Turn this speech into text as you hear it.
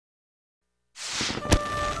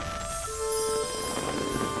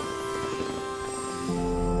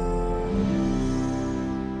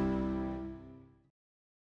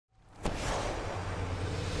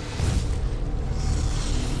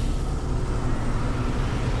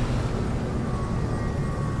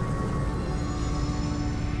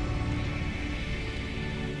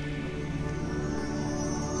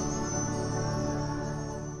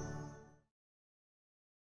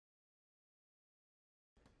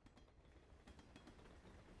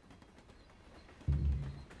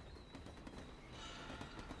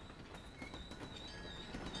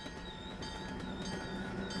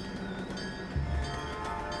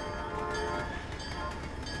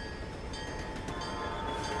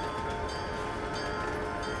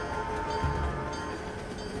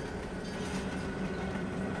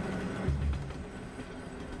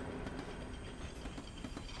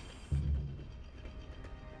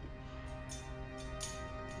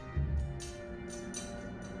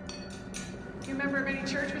You a member of any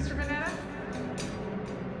church, Mr. Vanetta?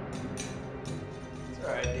 It's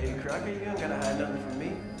all right, Davy Crocker. You don't gotta hide nothing from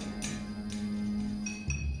me.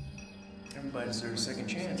 Everybody deserves a second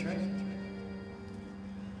chance, right?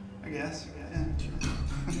 I guess. Yeah, sure.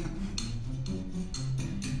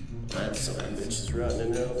 That son of a bitch is rotting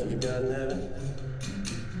in hell. There's a God in heaven.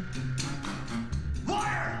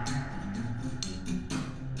 Liar!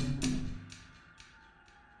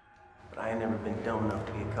 But I ain't never been dumb enough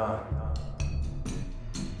to get caught.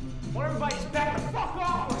 Want everybody's back the fuck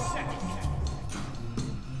off for a second.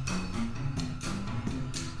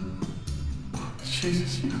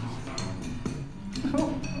 Jesus, you.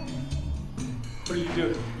 What are you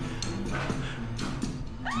doing?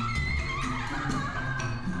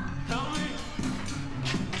 Help me!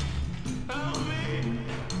 Help me!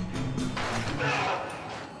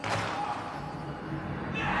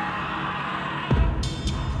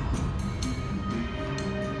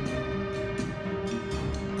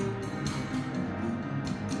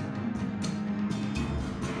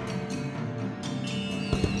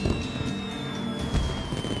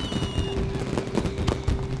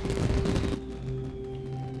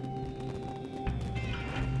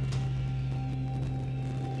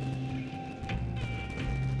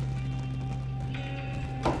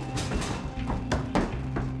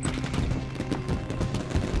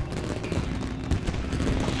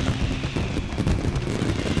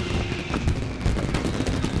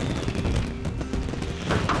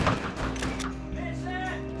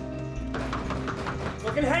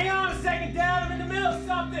 Hang on a second, Dad. I'm in the middle of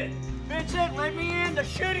something. Vincent, let me in. They're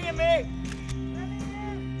shooting at me. Let me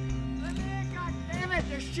in. Let me in. God damn it.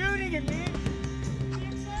 They're shooting at me.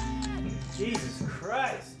 Vincent. Jesus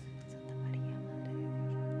Christ.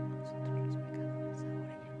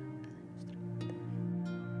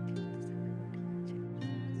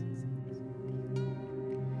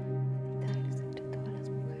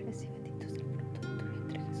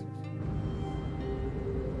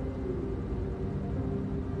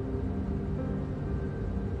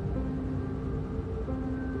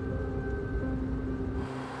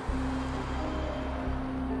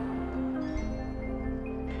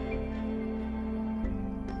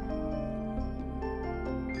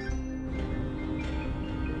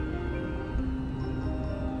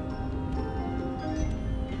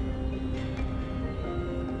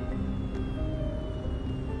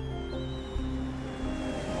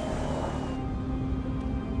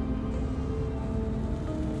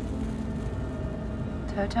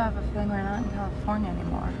 Toto, I have a feeling we're not in California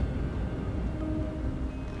anymore.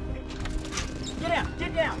 Get down!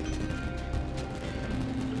 Get down!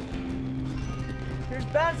 You're as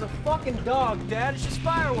bad as a fucking dog, Dad. It's just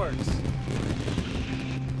fireworks.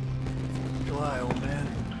 July, old man.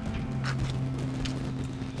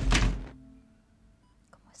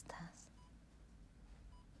 ¿Cómo estás?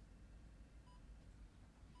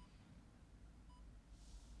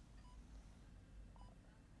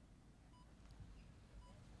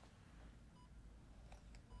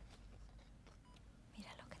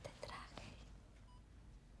 Mira lo que te traje.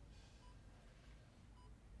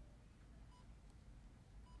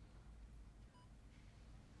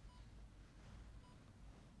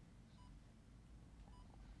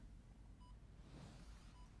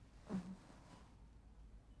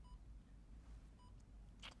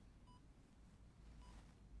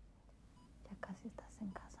 Ya casi estás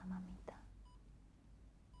en casa, mamita.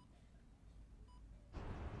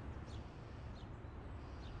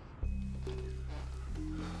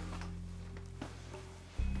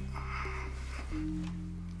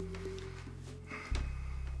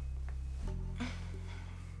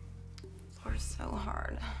 Floor's so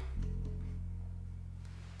hard.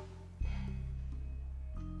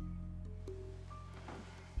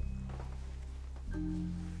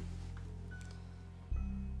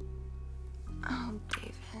 Oh,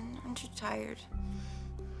 David, aren't you tired?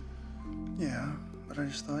 Yeah, but I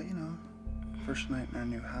just thought, you know, first night in our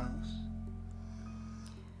new house.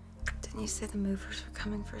 Didn't you say the movers were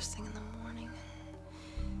coming first thing in the morning?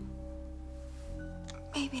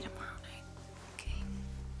 Maybe tomorrow night, okay?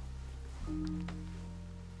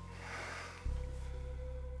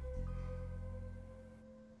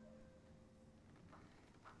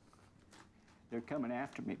 They're coming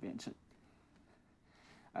after me, Vincent.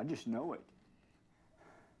 I just know it.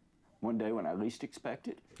 One day when I least expect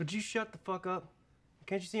it. Would you shut the fuck up?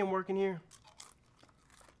 Can't you see I'm working here?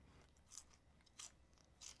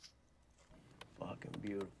 Fucking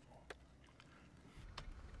beautiful.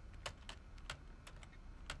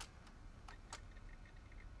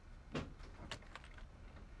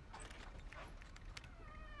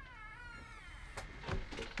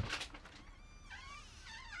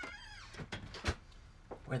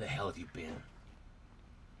 Where the hell have you been?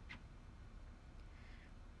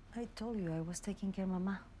 I told you I was taking care of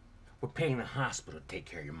Mama. We're paying the hospital to take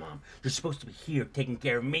care of your mom. You're supposed to be here taking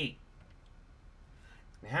care of me.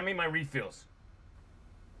 Now hand me my refills.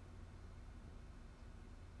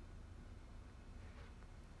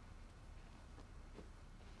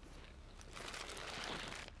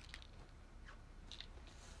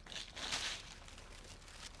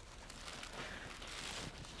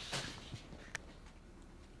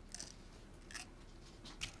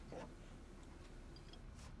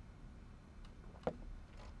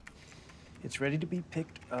 It's ready to be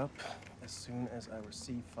picked up as soon as I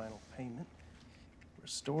receive final payment.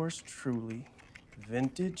 Restores truly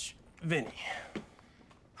vintage Vinny.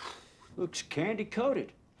 Looks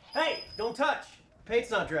candy-coated. Hey, don't touch.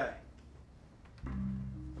 Paint's not dry.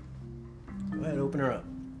 Go ahead, open her up.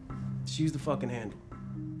 Just use the fucking handle.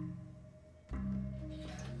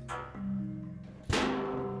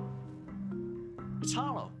 It's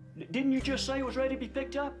hollow. Didn't you just say it was ready to be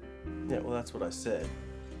picked up? Yeah, well, that's what I said.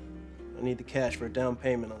 I need the cash for a down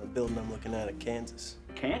payment on the building I'm looking at Kansas.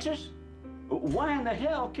 Kansas? Why in the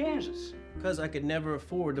hell Kansas? Because I could never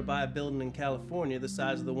afford to buy a building in California the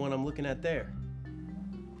size of the one I'm looking at there.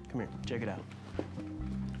 Come here, check it out.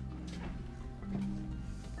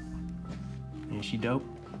 Ain't she dope?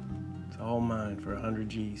 It's all mine for 100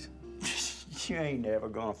 G's. You ain't never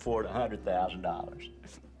gonna afford $100,000.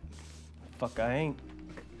 Fuck, I ain't.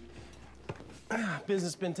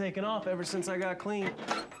 Business been taking off ever since I got clean.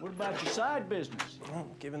 What about your side business? Well,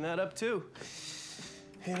 giving that up too.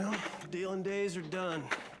 You know, dealing days are done.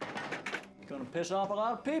 Gonna piss off a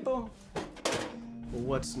lot of people. Well,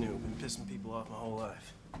 what's new? Been pissing people off my whole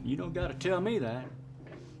life. You don't gotta tell me that.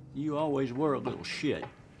 You always were a little shit.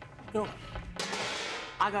 No,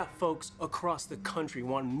 I got folks across the country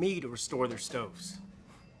wanting me to restore their stoves.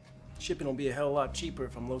 Shipping will be a hell of a lot cheaper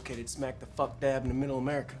if I'm located smack the fuck dab in the middle of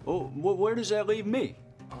America. Oh, where does that leave me?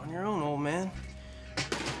 On your own, old man.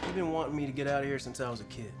 You've been wanting me to get out of here since I was a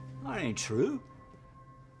kid. That ain't true.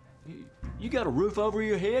 You got a roof over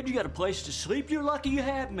your head, you got a place to sleep, you're lucky you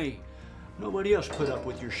had me. Nobody else put up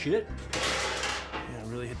with your shit. Yeah, I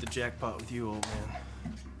really hit the jackpot with you, old man.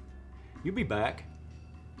 You'll be back.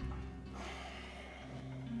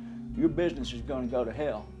 Your business is gonna go to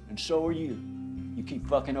hell, and so are you. You keep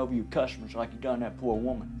fucking over your customers like you done that poor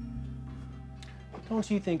woman.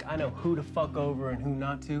 Don't you think I know who to fuck over and who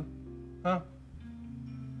not to? Huh?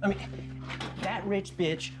 I mean, that rich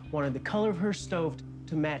bitch wanted the color of her stove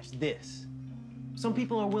to match this. Some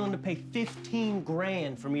people are willing to pay 15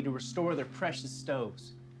 grand for me to restore their precious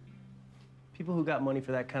stoves. People who got money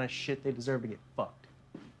for that kind of shit, they deserve to get fucked.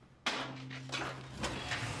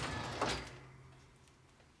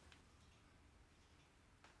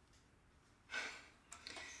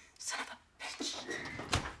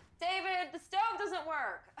 David, the stove doesn't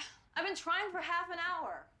work. I've been trying for half an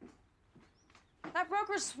hour. That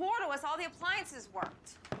broker swore to us all the appliances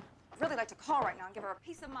worked. I'd really like to call right now and give her a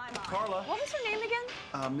piece of my mind. Carla. What was her name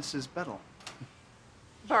again? Mrs. Bettel.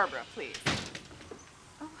 Barbara, please.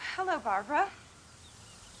 Oh, hello, Barbara.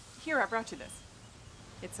 Here, I brought you this.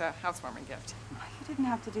 It's a housewarming gift. Oh, you didn't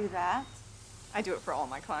have to do that. I do it for all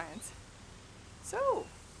my clients. So,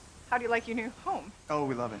 how do you like your new home? Oh,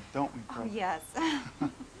 we love it, don't we? Oh, yes.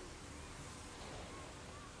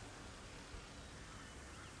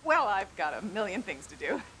 Well, I've got a million things to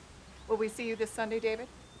do. Will we see you this Sunday, David?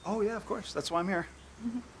 Oh, yeah, of course. That's why I'm here.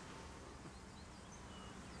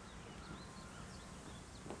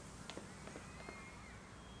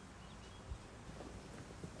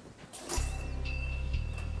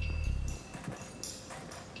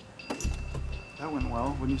 That went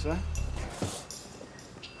well, wouldn't you say?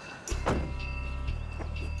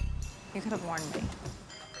 You could have warned me.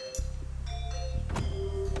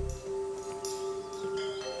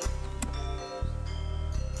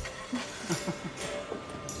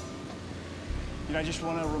 You know, I just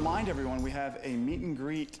want to remind everyone we have a meet and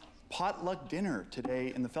greet potluck dinner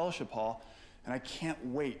today in the fellowship hall, and I can't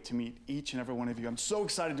wait to meet each and every one of you. I'm so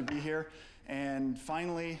excited to be here. And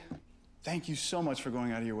finally, thank you so much for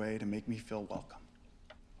going out of your way to make me feel welcome.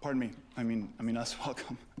 Pardon me, I mean us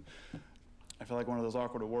welcome. I feel like one of those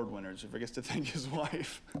awkward award winners who forgets to thank his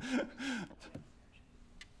wife. I'm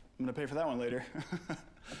gonna pay for that one later.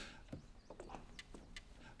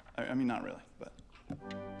 I mean, not really, but.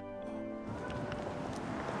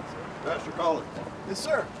 Pastor Collins. Yes,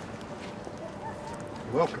 sir.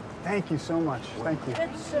 Welcome. Thank you so much. Thank you.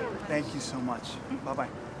 Thank you so much. Bye-bye.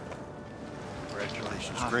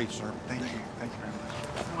 Congratulations. Great, sir. Thank you. Thank you very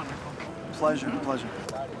much. Wonderful. Pleasure, pleasure.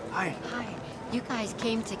 Hi. Hi. You guys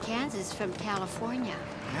came to Kansas from California.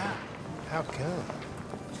 Yeah. How come?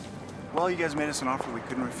 Well, you guys made us an offer we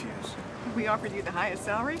couldn't refuse. We offered you the highest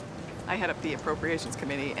salary. I head up the appropriations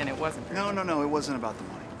committee, and it wasn't very good. No, it wasn't about the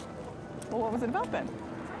money. Well, what was it about then?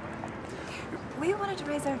 We wanted to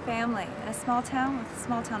raise our family in a small town with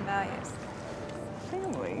small town values.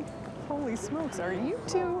 Family? Holy smokes, are you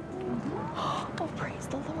two? Oh, praise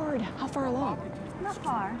the Lord. How far along? Not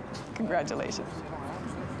far. Congratulations.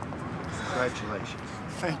 Congratulations.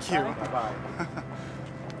 Thank you. Bye-bye.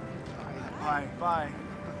 Bye. Bye.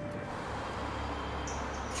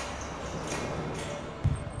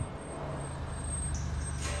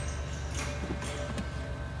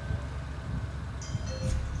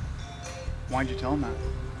 Why'd you tell him that?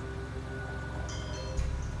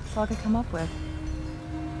 That's all I could come up with.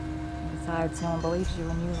 Besides, no one believes you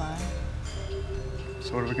when you lie.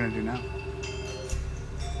 So what are we gonna do now?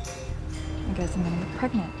 I guess I'm gonna get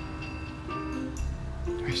pregnant.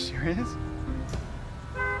 Are you serious?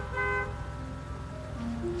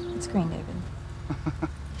 It's green, David.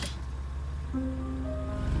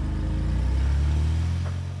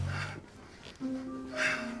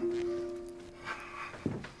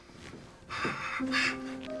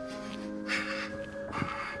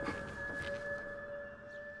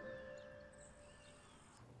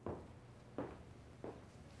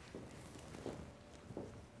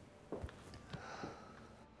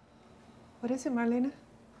 What is it, Marlena?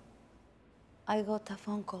 I got a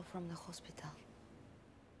phone call from the hospital.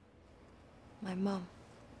 My mom.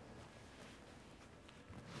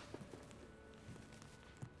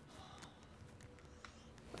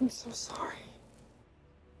 I'm so sorry.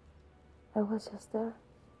 I was just there.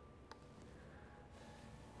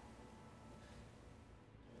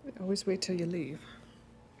 I always wait till you leave.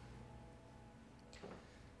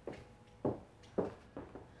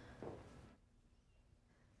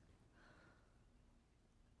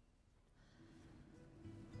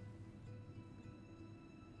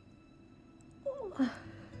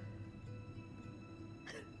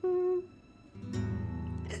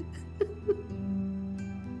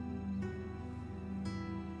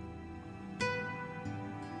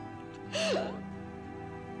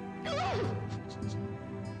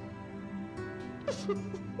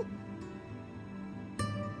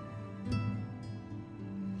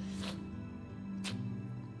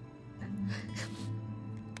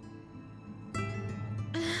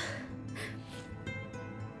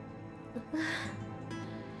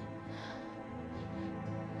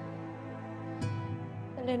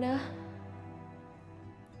 Elena,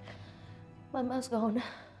 Mama's gone.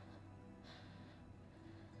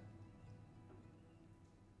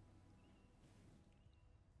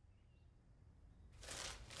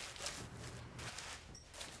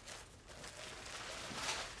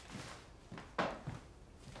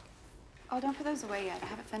 Oh, don't put those away yet. I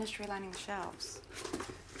haven't finished relining the shelves.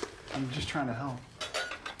 I'm just trying to help.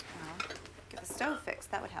 Well, get the stove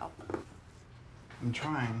fixed. That would help. I'm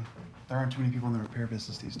trying. There aren't too many people in the repair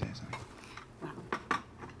business these days. Well,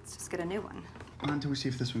 let's just get a new one. Not until we see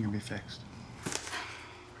if this one can be fixed.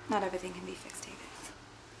 Not everything can be fixed, David.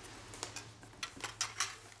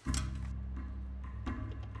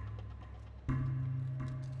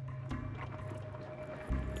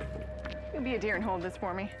 You'll be a dear and hold this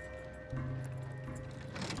for me.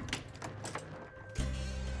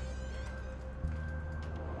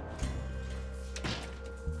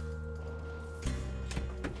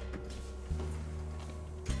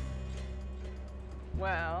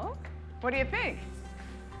 Well, what do you think?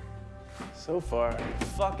 So far,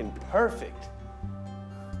 fucking perfect.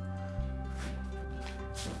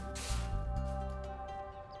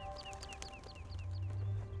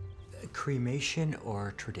 Cremation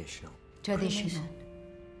or traditional? Traditional.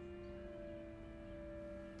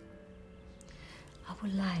 I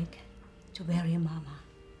would like to bury Mama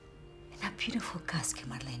in a beautiful casket,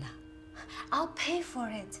 Marlena. I'll pay for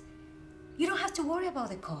it. You don't have to worry about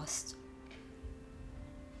the cost.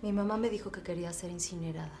 Mi mamá me dijo que quería ser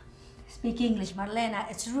incinerada. Speak English, Marlena.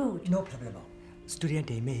 It's rude. No problema.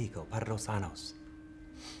 Estudiante en México para los años.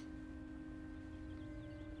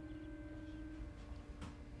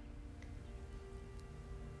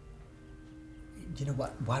 You know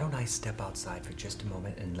what? Why don't I step outside for just a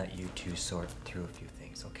moment and let you two sort through a few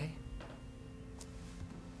things, okay?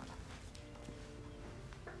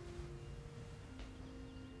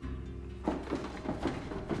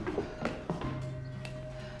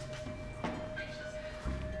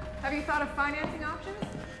 Have you thought of financing options?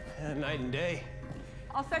 Night and day.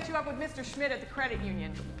 I'll set you up with Mr. Schmidt at the credit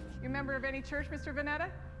union. You a member of any church, Mr. Vanetta?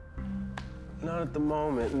 Not at the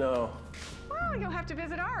moment, no. Well, you'll have to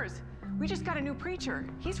visit ours. We just got a new preacher.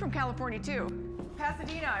 He's from California, too.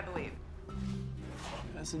 Pasadena, I believe.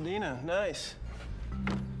 Pasadena, nice.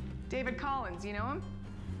 David Collins, you know him?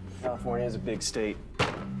 California is a big state.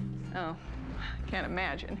 Oh, I can't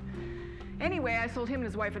imagine. Anyway, I sold him and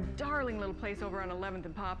his wife a darling little place over on 11th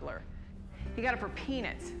and Poplar. He got it for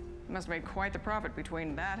peanuts. He must have made quite the profit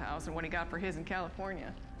between that house and what he got for his in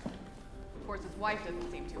California. Of course, his wife doesn't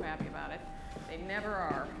seem too happy about it. They never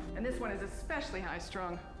are. And this one is especially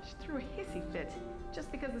high-strung. She threw a hissy fit just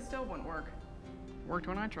because the stove wouldn't work. Worked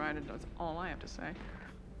when I tried it, that's all I have to say.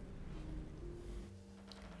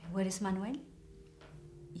 Where is Manuel?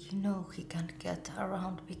 You know he can't get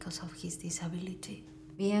around because of his disability.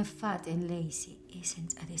 Being fat and lazy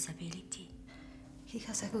isn't a disability. He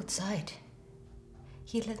has a good side.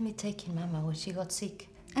 He let me take in Mama when she got sick.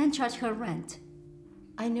 And charge her rent.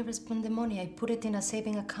 I never spend the money. I put it in a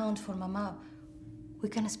saving account for Mama. We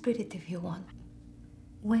can split it if you want.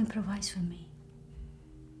 Wayne provides for me.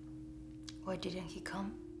 Why didn't he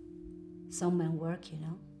come? Some men work, you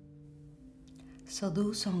know. So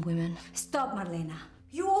do some women. Stop, Marlena.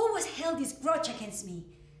 You always held this grudge against me.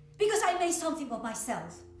 Because I made something of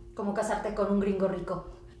myself. Como casarte con un gringo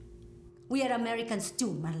rico. We are Americans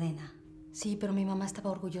too, Marlena. Sí, pero mi mamá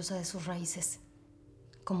estaba orgullosa de sus raíces.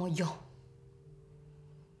 Como yo.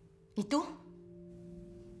 ¿Y tú?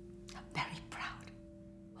 I'm very proud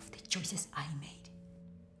of the choices I made.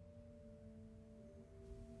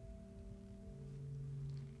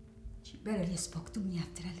 She barely spoke to me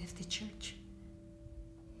after I left the church.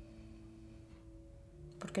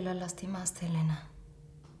 ¿Por qué la lastimaste, Elena?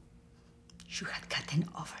 You had gotten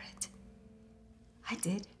over it. I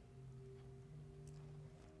did.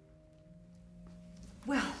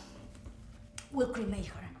 Well, we'll cremate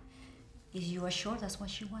her. If you are sure that's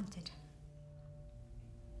what she wanted.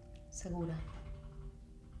 Segura.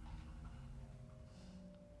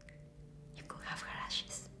 You could have her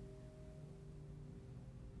ashes.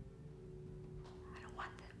 I don't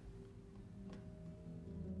want them.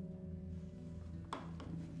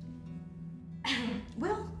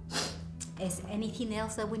 Well, is anything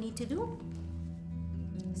else that we need to do?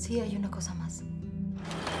 Sí, hay una cosa más.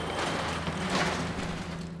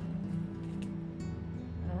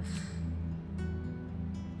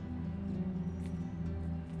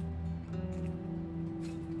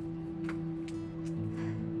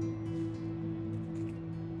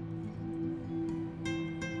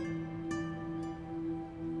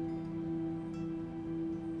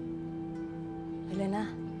 Elena?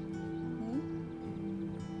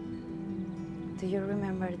 Do you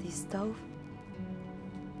remember this stove?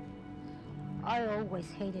 I always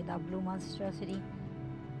hated that blue monstrosity.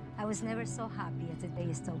 I was never so happy as the day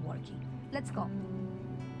it stopped working. Let's go.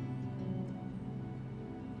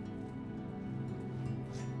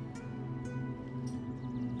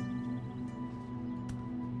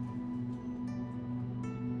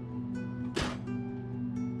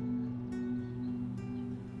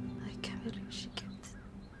 I can't believe she kept it.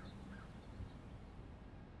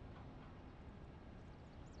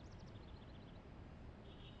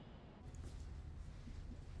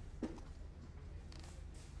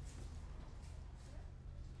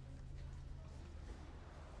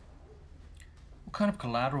 What kind of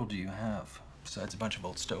collateral do you have, besides a bunch of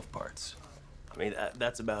old stove parts? I mean,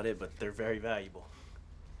 that's about it, but they're very valuable.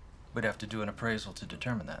 We'd have to do an appraisal to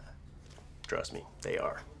determine that. Trust me, they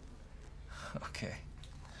are. Okay.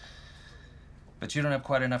 But you don't have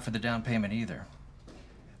quite enough for the down payment either.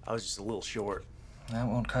 I was just a little short. That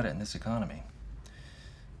won't cut it in this economy.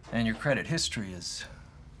 And your credit history is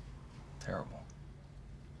terrible.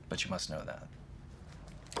 But you must know that.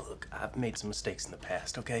 Look, I've made some mistakes in the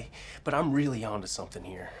past, okay? But I'm really onto something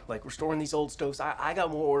here. Like restoring these old stoves, I got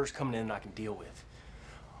more orders coming in than I can deal with.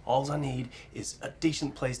 All I need is a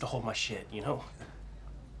decent place to hold my shit, you know?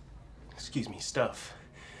 Excuse me, stuff.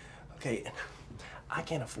 Okay, I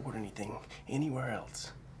can't afford anything anywhere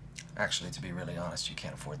else. Actually, to be really honest, you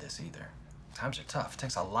can't afford this either. Times are tough. It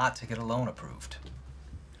takes a lot to get a loan approved.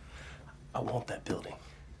 I want that building.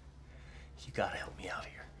 You gotta help me out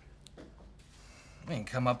here. We can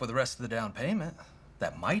come up with the rest of the down payment.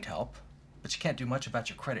 That might help, but you can't do much about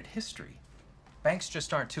your credit history. Banks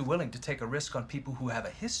just aren't too willing to take a risk on people who have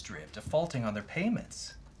a history of defaulting on their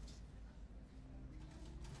payments.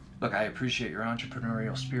 Look, I appreciate your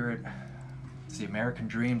entrepreneurial spirit. It's the American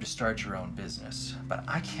dream to start your own business, but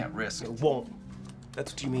I can't risk... It won't.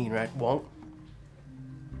 That's what you mean, right? Won't?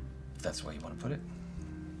 If that's the way you want to put it,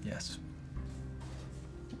 yes.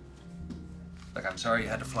 Look, I'm sorry you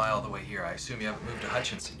had to fly all the way here. I assume you haven't moved to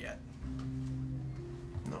Hutchinson yet.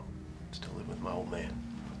 No, still live with my old man.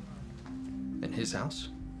 In his house?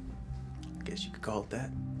 I guess you could call it that.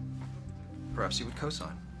 Perhaps he would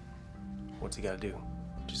co-sign. What's he gotta do?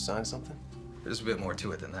 Just sign something? There's a bit more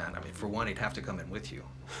to it than that. I mean, for one, he'd have to come in with you.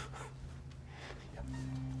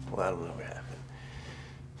 Well, that'll never happen.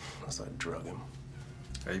 Unless I drug him.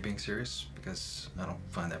 Are you being serious? Because I don't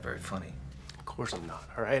find that very funny. Of course I'm not,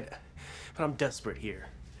 all right? But I'm desperate here.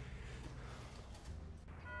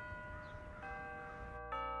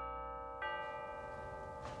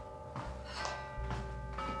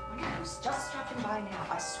 Who's just dropping by now?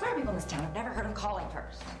 I swear people in this town have never heard him calling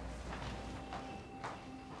first.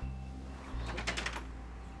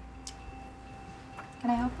 Can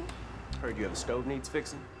I help you? Heard you have a stove needs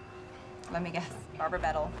fixing? Let me guess. Barbara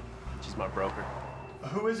Bettel. She's my broker.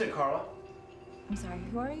 Who is it, Carla? I'm sorry,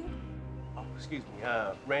 who are you? Oh, excuse me.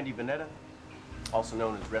 Randy Vanetta, also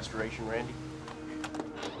known as Restoration Randy.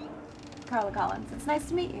 Carla Collins. It's nice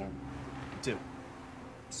to meet you. You too.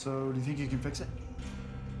 So, do you think you can fix it?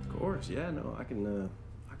 Of course, yeah, no, I can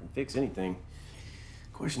fix anything.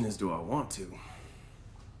 Question is, do I want to?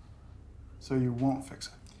 So you won't fix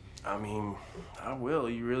it? I mean, I will.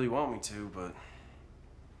 You really want me to, but...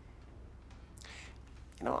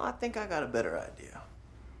 You know, I think I got a better idea.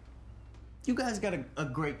 You guys got a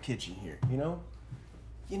great kitchen here, you know?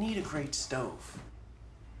 You need a great stove.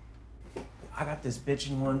 I got this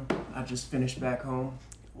bitchin' one I just finished back home.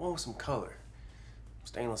 One with some color.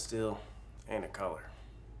 Stainless steel and a color.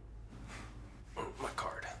 My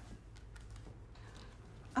card.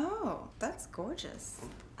 Oh, that's gorgeous.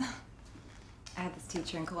 I had this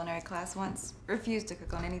teacher in culinary class once. Refused to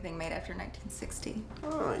cook on anything made after 1960.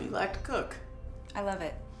 Oh, you like to cook? I love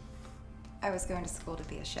it. I was going to school to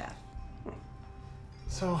be a chef.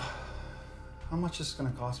 So, how much is this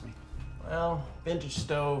gonna cost me? Well, vintage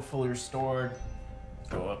stove, fully restored,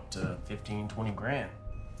 go up to 15, 20 grand.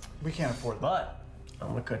 We can't afford that. But I'm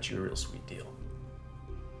gonna cut you a real sweet deal.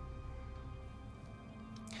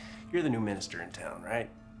 You're the new minister in town, right?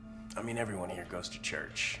 I mean, everyone here goes to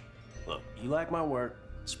church. Look, you like my work,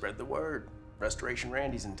 spread the word. Restoration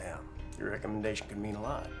Randy's in town. Your recommendation could mean a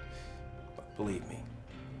lot. But believe me,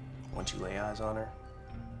 once you lay eyes on her,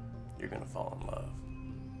 you're gonna fall in love.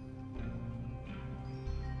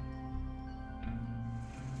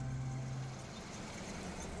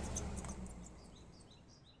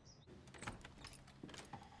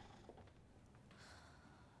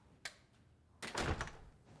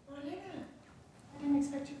 I didn't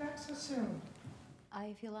expect you back so soon.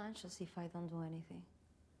 I feel anxious if I don't do anything.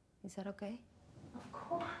 Is that okay? Of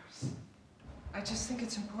course. I just think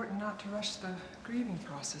it's important not to rush the grieving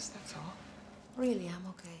process, that's all. Really, I'm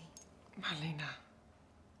okay. Marlena,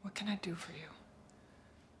 what can I do for you?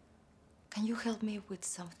 Can you help me with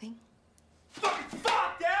something? Fucking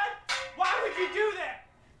stop, Dad! Why would you do that?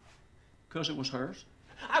 'Cause it was hers?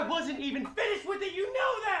 I wasn't even finished with it, you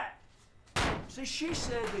know that! See, she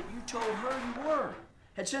said that you told her you were.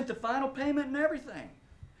 Had sent the final payment and everything.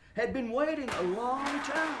 Had been waiting a long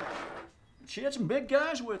time. She had some big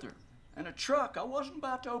guys with her. And a truck. I wasn't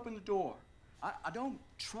about to open the door. I don't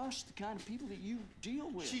trust the kind of people that you deal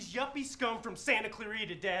with. She's yuppie scum from Santa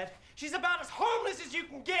Clarita, Dad. She's about as harmless as you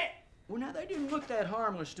can get. Well, now, they didn't look that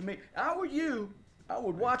harmless to me. I were you, I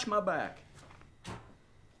would watch my back.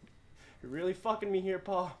 You're really fucking me here,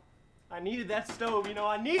 Paul. I needed that stove, you know.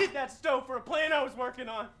 I needed that stove for a plan I was working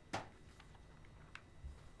on.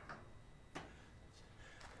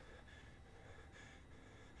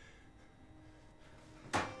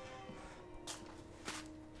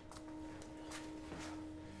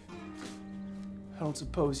 I don't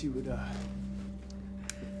suppose you would,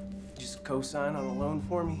 just co-sign on a loan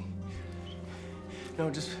for me?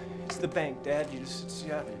 No, just, it's the bank, Dad. You just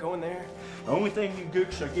go in there. The only thing you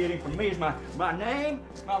gooks are getting from me is my name,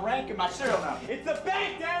 my rank, and my serial number. It's the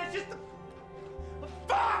bank, Dad. It's just the...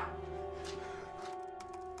 Fuck!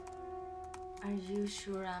 Are you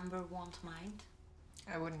sure Amber won't mind?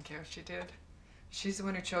 I wouldn't care if she did. She's the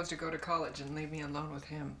one who chose to go to college and leave me alone with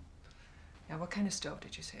him. Now, what kind of stove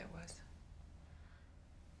did you say it was?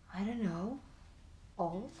 I don't know.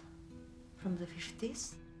 Old? From the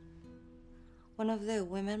 50s? One of the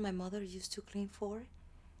women my mother used to clean for.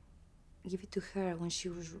 Give it to her when she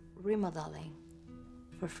was remodeling.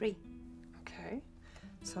 For free. Okay.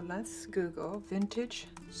 So let's Google vintage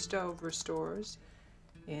stove restores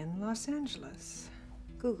in Los Angeles.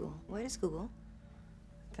 Google. What is Google?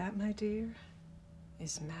 That, my dear,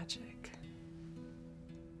 is magic.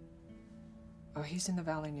 Oh, he's in the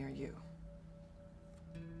valley near you.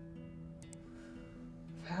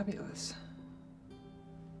 Fabulous.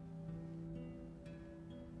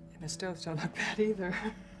 And the stoves don't look bad either.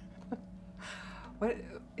 What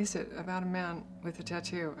is it about a man with a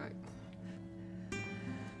tattoo?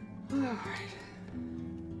 All right.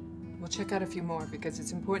 We'll check out a few more because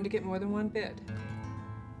it's important to get more than one bid.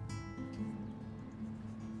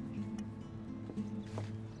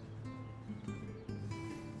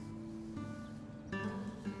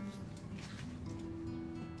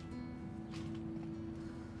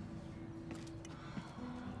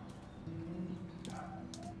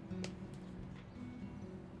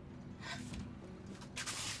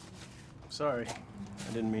 Sorry.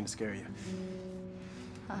 I didn't mean to scare you.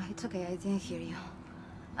 It's okay, I didn't hear you.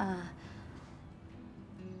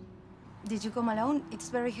 Did you come alone? It's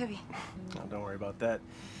very heavy. Oh, don't worry about that.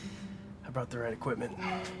 I brought the right equipment.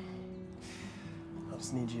 I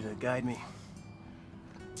just need you to guide me.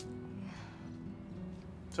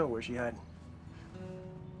 So, where's she hiding?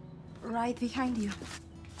 Right behind you.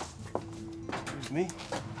 Excuse me?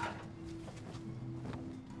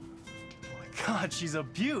 Oh my God, she's a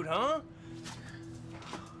beaut, huh?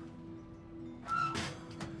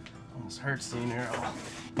 Almost hurts seeing her all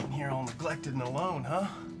in here all neglected and alone, huh?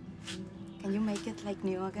 Can you make it like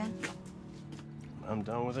new again? When I'm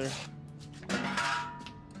done with her,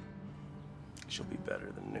 she'll be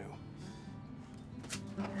better than new.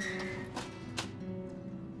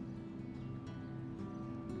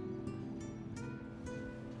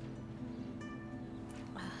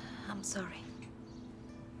 I'm sorry.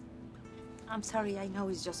 I'm sorry, I know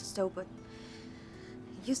it's just a stove, but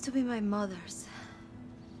it used to be my mother's.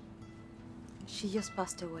 She just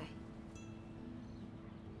passed away.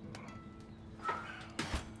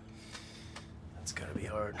 That's gotta be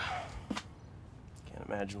hard. Can't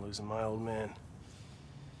imagine losing my old man.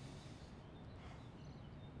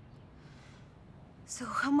 So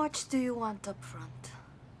how much do you want up front?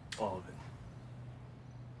 All of it.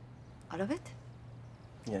 All of it?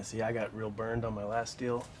 Yeah, see, I got real burned on my last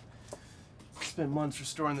deal. Spent months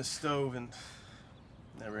restoring the stove and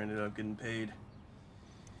never ended up getting paid.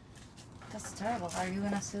 That's terrible. Are you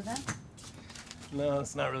gonna sue them? No,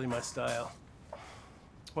 it's not really my style.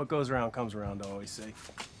 What goes around comes around, I always say.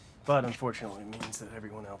 But unfortunately, it means that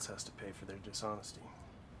everyone else has to pay for their dishonesty.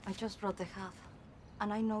 I just brought the half.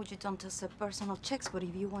 And I know you don't accept personal checks, but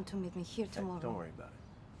if you want to meet me here tomorrow... Hey, don't worry about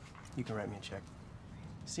it. You can write me a check.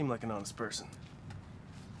 You seem like an honest person.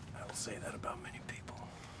 I will say that about many people.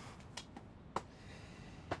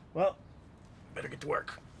 Well, better get to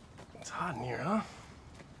work. It's hot in here, huh?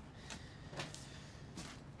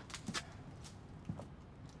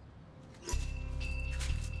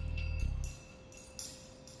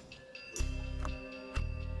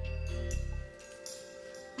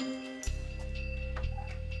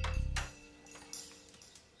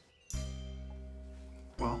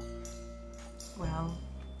 Well,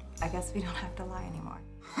 I guess we don't have to lie anymore.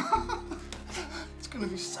 It's gonna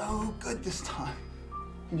be so good this time.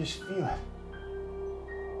 You can just feel it.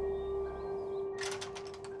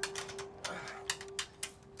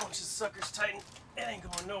 Bunch of suckers tighten. It ain't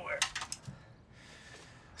going nowhere.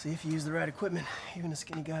 See, if you use the right equipment, even a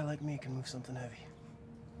skinny guy like me can move something heavy.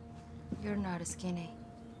 You're not skinny.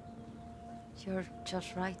 You're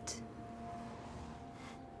just right.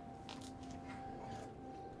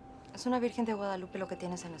 Es una Virgen de Guadalupe lo que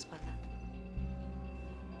tienes en la espalda.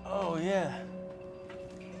 Oh, yeah.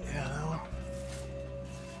 Yeah, that one.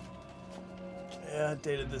 Yeah, I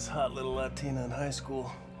dated this hot little Latina in high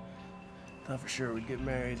school. Thought for sure we'd get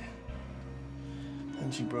married.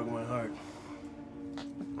 And she broke my heart. I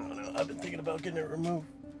don't know, I've been thinking about getting it removed.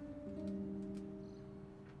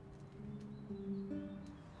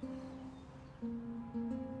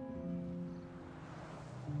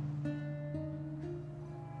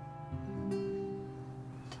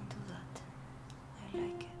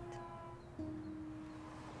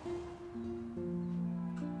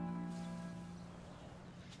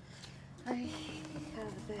 I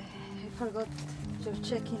forgot your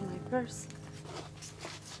check in my purse.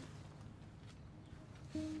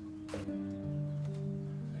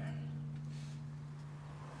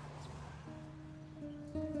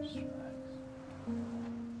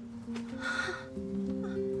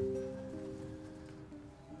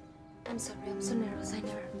 I'm sorry, I'm so nervous. I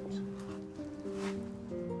never...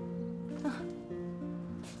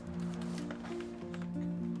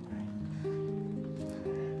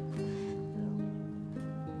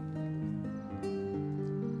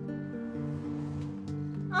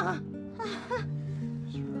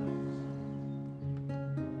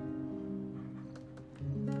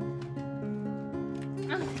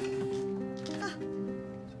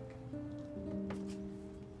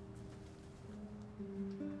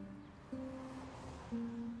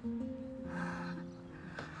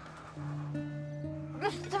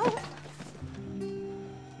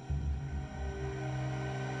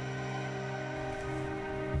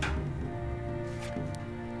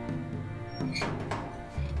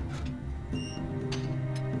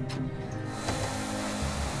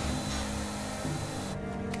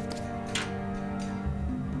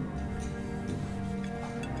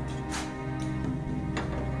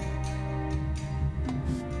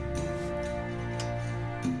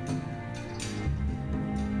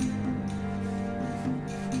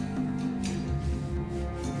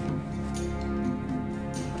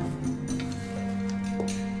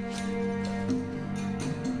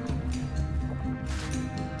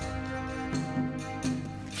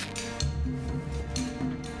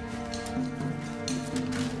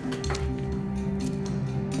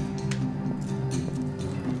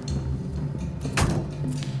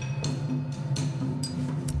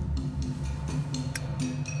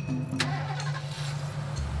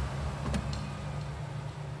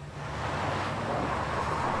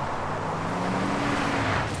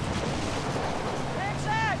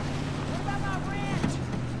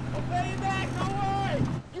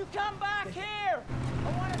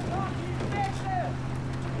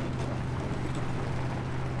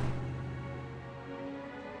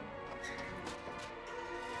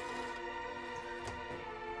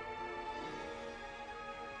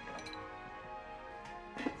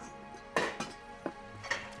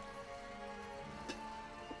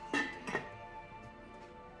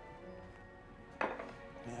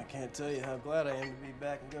 Can't tell you how glad I am to be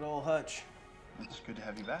back in good old Hutch. It's good to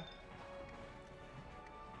have you back.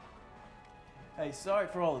 Hey, sorry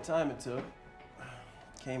for all the time it took.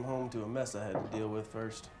 Came home to a mess I had to deal with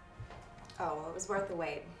first. Oh, well, it was worth the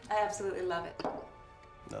wait. I absolutely love it.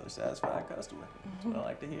 Another satisfied customer. That's what I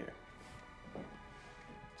like to hear.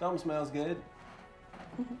 Something smells good.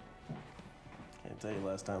 Can't tell you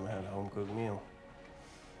last time I had a home-cooked meal.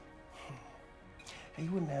 Hey,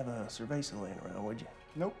 you wouldn't have a cerveza laying around, would you?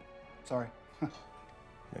 Nope. Sorry. Maybe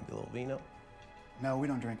a little vino? No, we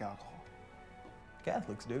don't drink alcohol.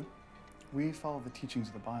 Catholics do. We follow the teachings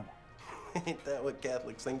of the Bible. Ain't that what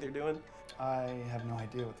Catholics think they're doing? I have no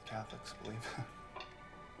idea what the Catholics believe.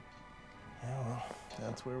 Yeah, well,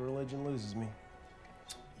 that's where religion loses me.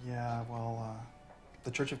 Yeah, well, the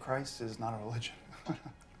Church of Christ is not a religion.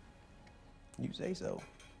 You say so.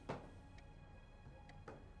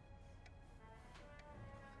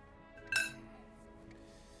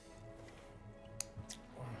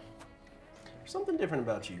 There's something different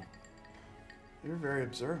about you. You're very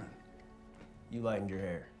observant. You lightened your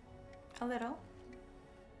hair. A little.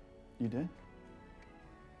 You did?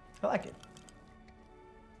 I like it.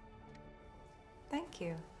 Thank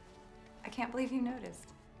you. I can't believe you noticed.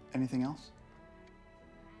 Anything else?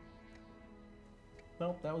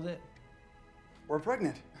 Nope, that was it. We're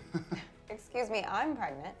pregnant. Excuse me, I'm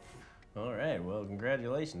pregnant. All right, well,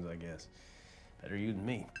 congratulations, I guess. Better you than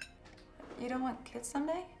me. You don't want kids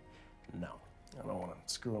someday? No, I don't want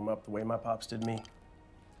to screw them up the way my pops did me.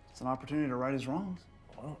 It's an opportunity to right his wrongs.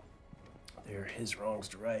 Well, they're his wrongs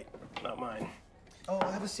to right, not mine. Oh,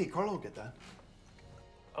 have a seat. Carla will get that.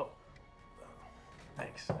 Oh,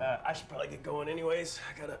 thanks. I should probably get going anyways.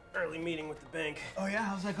 I got an early meeting with the bank. Oh, yeah?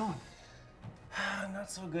 How's that going?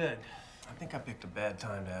 Not so good. I think I picked a bad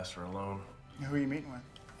time to ask for a loan. Who are you meeting with?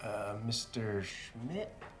 Mr.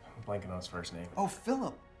 Schmidt? I'm blanking on his first name. Oh,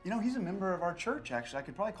 Philip. You know, he's a member of our church, actually. I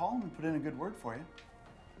could probably call him and put in a good word for you.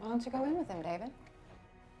 Why don't you go in with him, David?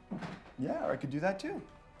 Yeah, or I could do that, too.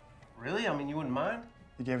 Really? I mean, you wouldn't mind?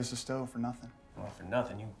 He gave us a stove for nothing. Well, for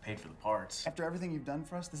nothing, you paid for the parts. After everything you've done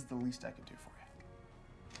for us, this is the least I could do for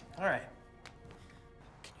you. All right.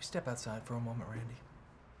 Can you step outside for a moment, Randy?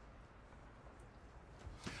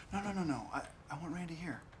 No. I want Randy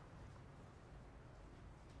here.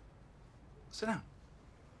 Sit down.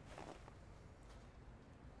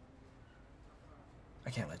 I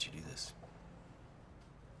can't let you do this.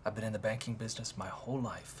 I've been in the banking business my whole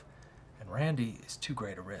life, and Randy is too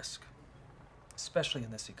great a risk, especially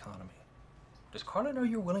in this economy. Does Carla know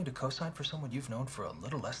you're willing to co-sign for someone you've known for a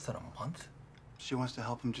little less than a month? She wants to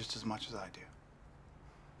help him just as much as I do.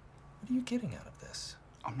 What are you getting out of this?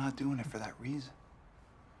 I'm not doing it for that reason.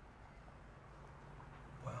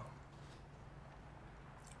 Well,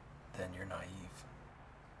 then you're naive.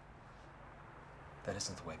 That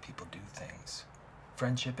isn't the way people do things.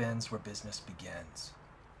 Friendship ends where business begins.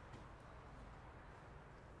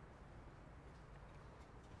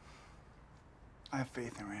 I have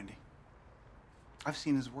faith in Randy. I've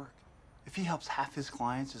seen his work. If he helps half his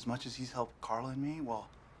clients as much as he's helped Carla and me, well,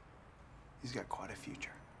 he's got quite a future.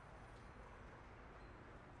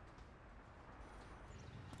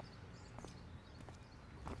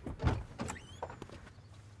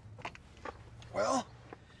 Well,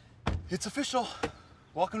 it's official.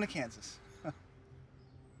 Welcome to Kansas.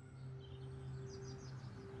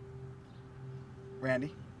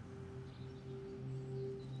 Randy?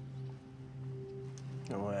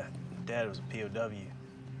 You know, Dad was a POW.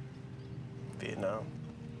 Vietnam.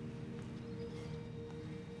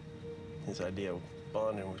 His idea of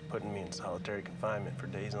bonding was putting me in solitary confinement for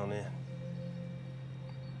days on end.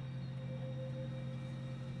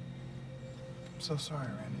 I'm so sorry,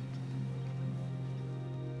 Randy.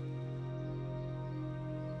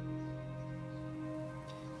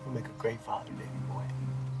 You'll make a great father, baby boy.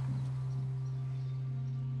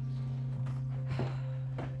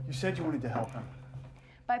 You said you wanted to help him.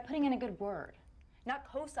 By putting in a good word. Not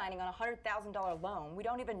co-signing on a $100,000 loan. We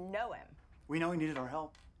don't even know him. We know he needed our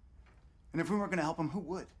help. And if we weren't gonna help him, who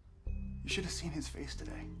would? You should have seen his face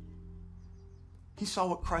today. He saw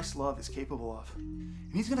what Christ's love is capable of.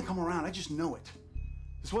 And he's gonna come around, I just know it.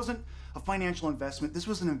 This wasn't a financial investment, this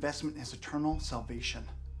was an investment in his eternal salvation.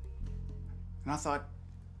 And I thought,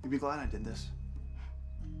 you'd be glad I did this.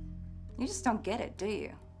 You just don't get it, do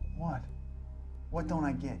you? What? What don't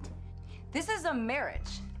I get? This is a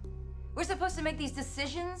marriage. We're supposed to make these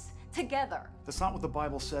decisions together. That's not what the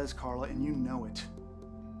Bible says, Carla, and you know it.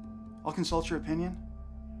 I'll consult your opinion,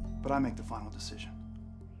 but I make the final decision.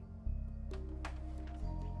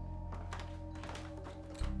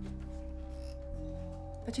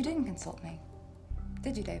 But you didn't consult me,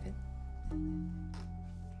 did you, David?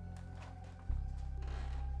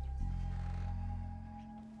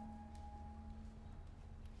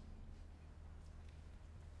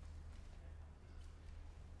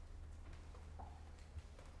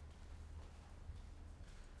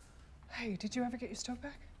 Hey, did you ever get your stove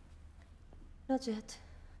back? Not yet.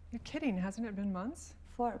 You're kidding. Hasn't it been months?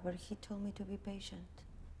 4, but he told me to be patient.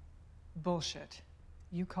 Bullshit.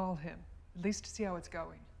 You call him. At least to see how it's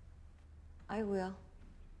going. I will.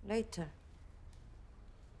 Later.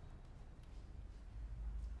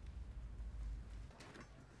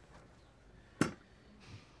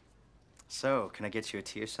 So, can I get you a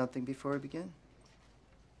tea or something before we begin?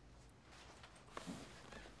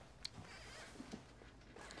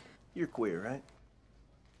 You're queer, right?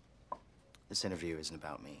 This interview isn't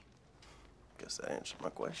about me. Guess that answered my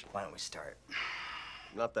question. Why don't we start?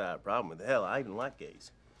 Not that I have a problem with it. Hell, I even like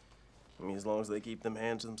gays. I mean, as long as they keep them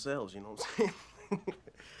hands to themselves, you know what I'm saying?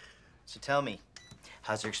 So tell me,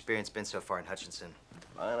 how's your experience been so far in Hutchinson?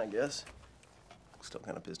 Fine, I guess. Still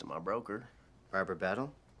kind of pissed at my broker. Barbara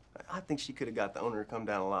Battle? I think she could have got the owner to come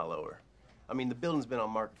down a lot lower. I mean, the building's been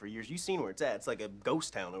on market for years. You've seen where it's at. It's like a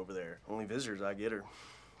ghost town over there. Only visitors I get are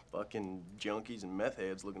fucking junkies and meth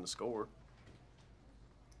heads looking to score.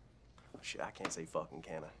 Oh, shit, I can't say fucking,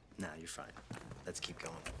 can I? No, you're fine. Let's keep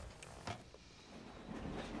going.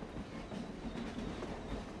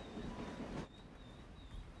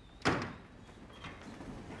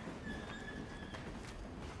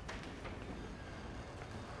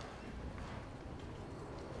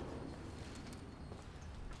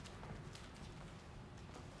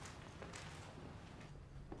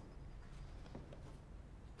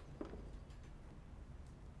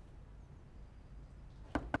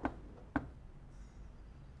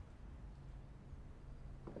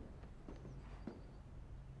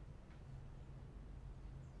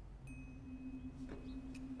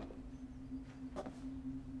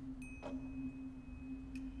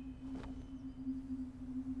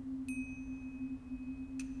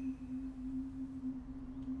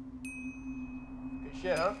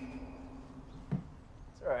 Shit, huh?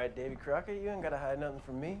 It's all right, Davy Crockett. You ain't gotta hide nothing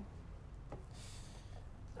from me.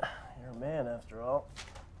 You're a man, after all.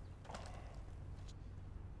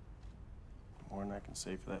 More than I can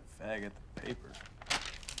say for that fag at the paper.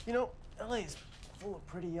 You know, LA's full of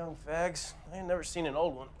pretty young fags. I ain't never seen an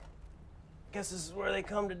old one. Guess this is where they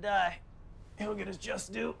come to die. He'll get his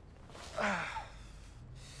just due.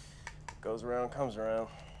 Goes around, comes around.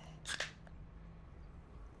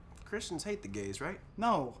 Christians hate the gays, right?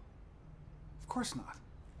 No. Of course not.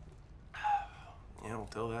 Yeah, we'll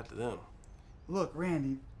tell that to them. Look,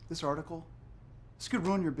 Randy, this article, this could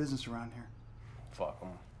ruin your business around here. Fuck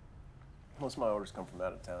them. Most of my orders come from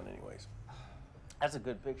out of town anyways. That's a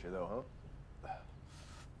good picture, though, huh?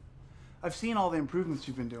 I've seen all the improvements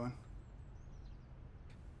you've been doing.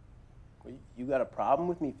 Well, you got a problem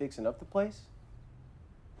with me fixing up the place?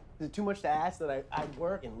 Is it too much to ask that I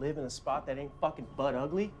work and live in a spot that ain't fucking butt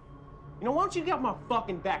ugly? You know, why don't you get off my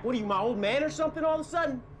fucking back? What are you, my old man or something all of a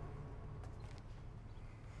sudden?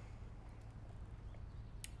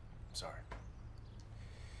 I'm sorry.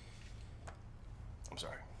 I'm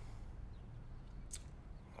sorry.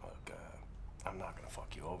 Look, I'm not gonna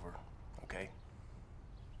fuck you over, okay?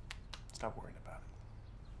 Stop worrying about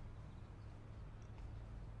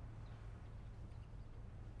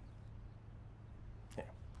it. Here.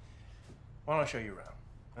 Why don't I show you around,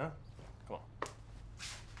 huh? Come on.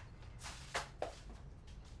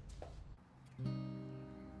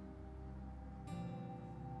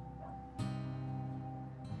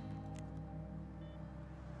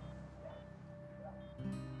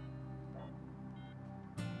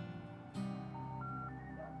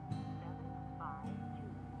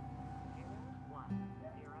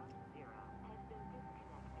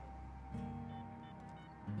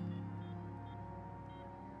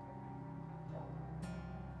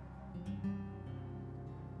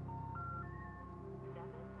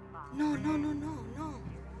 No, no, no, no, no.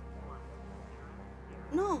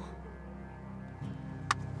 No.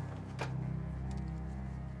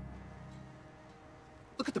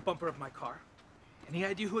 Look at the bumper of my car. Any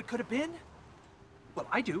idea who it could have been? Well,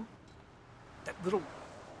 I do. That little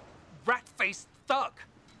rat-faced thug.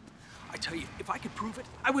 I tell you, if I could prove it,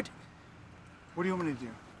 I would... What do you want me to do?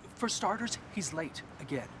 For starters, he's late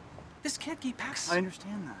again. This can't keep passing. I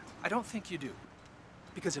understand that. I don't think you do.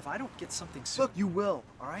 Because if I don't get something soon... Look, you will,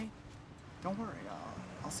 all right? Don't worry,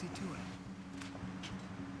 I'll see to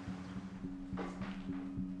it.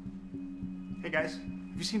 Hey guys,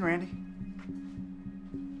 have you seen Randy?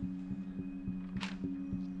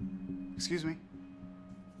 Excuse me.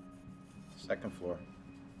 Second floor.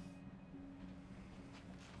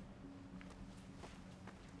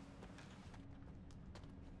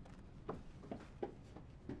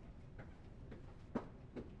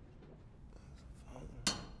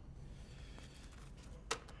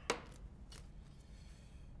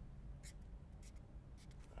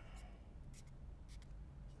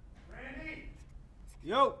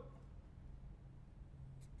 Yo!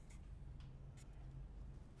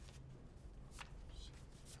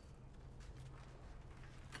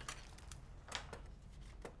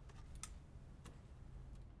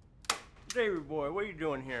 David boy, what are you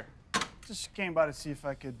doing here? Just came by to see if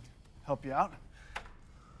I could help you out.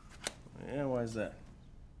 Yeah, why is that?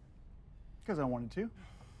 Because I wanted to.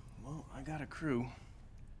 Well, I got a crew.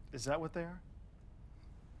 Is that what they are?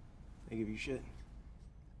 They give you shit?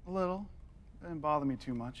 A little. It didn't bother me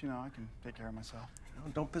too much. You know, I can take care of myself.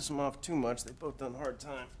 No, don't piss them off too much. They both done a hard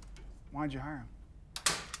time. Why'd you hire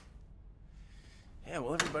them? Yeah,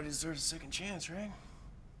 well, everybody deserves a second chance, right?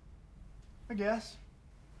 I guess.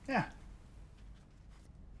 Yeah.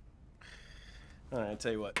 All right, I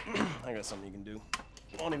tell you what. I got something you can do.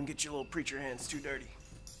 Won't even get your little preacher hands too dirty.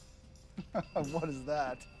 What is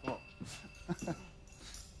that? Oh. What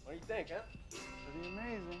do you think, huh? Pretty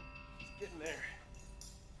amazing. It's getting there.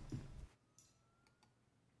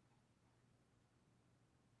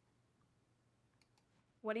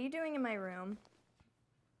 What are you doing in my room?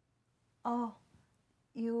 Oh,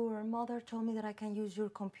 your mother told me that I can use your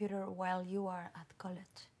computer while you are at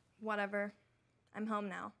college. Whatever. I'm home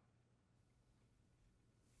now.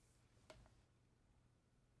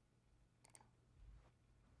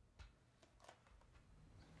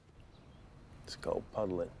 It's called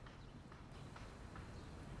puddling.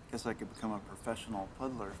 Guess I could become a professional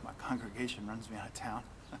puddler if my congregation runs me out of town.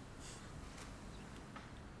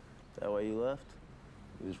 That why you left?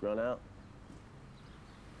 You just run out?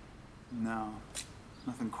 No,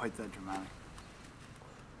 nothing quite that dramatic.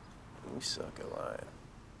 You suck at lying.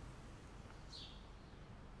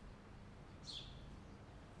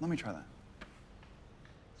 Let me try that.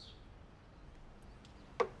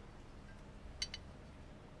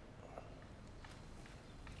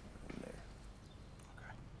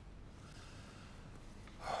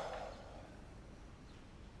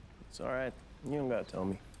 It's all right. You don't gotta tell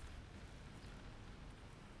me.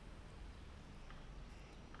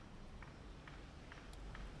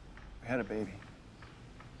 We had a baby.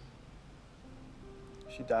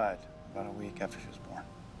 She died about a week after she was born.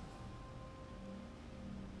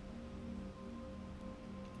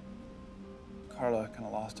 Carla kind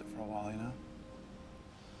of lost it for a while, you know?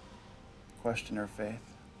 Questioned her faith,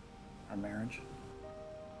 our marriage.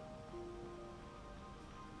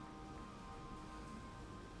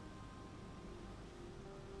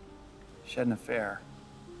 She had an affair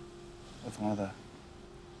with one of the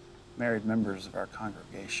married members of our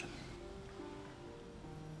congregation.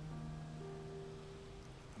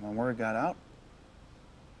 And when word got out,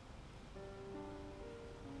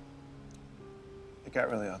 it got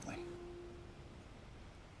really ugly.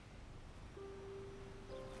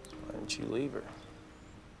 Why didn't you leave her?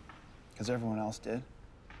 Because everyone else did.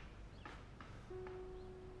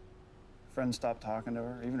 Friends stopped talking to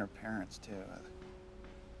her, even her parents, too.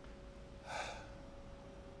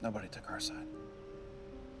 Nobody took our side.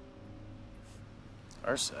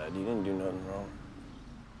 Our side? You didn't do nothing wrong.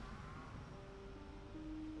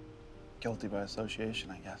 Guilty by association,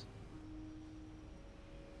 I guess.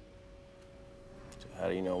 So how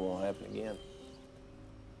do you know it won't happen again?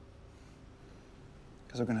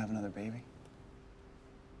 Because we're gonna have another baby.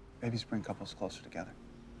 Babies bring couples closer together.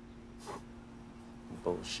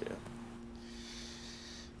 Bullshit.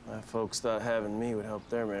 My folks thought having me would help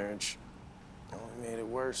their marriage. Only made it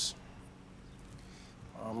worse.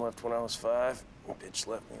 Mom left when I was 5. Bitch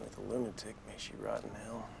left me with a lunatic. May she rot in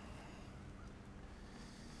hell.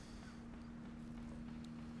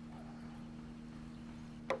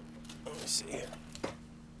 Let me see here.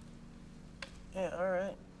 Yeah, all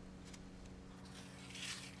right.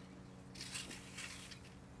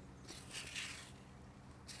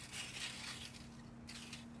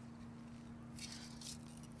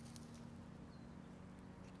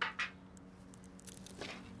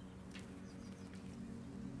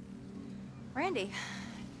 Randy,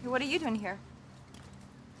 what are you doing here?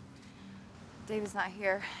 David's not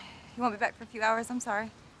here. He won't be back for a few hours. I'm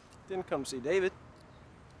sorry. Didn't come see David.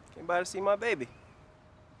 Came by to see my baby.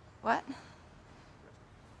 What?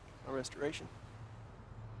 My restoration.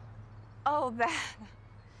 Oh, that.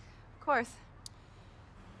 Of course.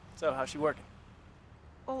 So, how's she working?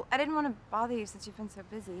 Well, I didn't want to bother you since you've been so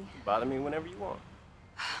busy. Bother me whenever you want.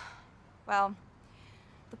 Well,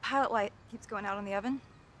 the pilot light keeps going out on the oven.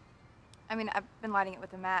 I mean, I've been lighting it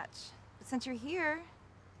with a match. But since you're here...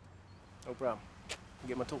 No problem. I'll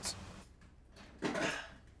get my tools. There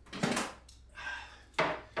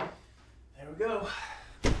we go.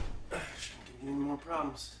 Shouldn't give you any more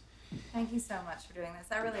problems. Thank you so much for doing this.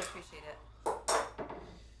 I really appreciate it. Can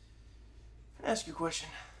I ask you a question?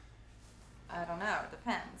 I don't know. It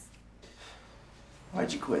depends.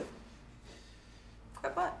 Why'd you quit?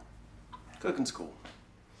 Quit what? Cooking school.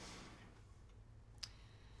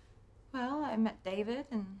 Well, I met David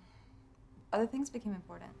and other things became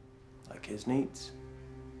important. Like his needs.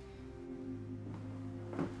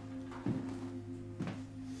 If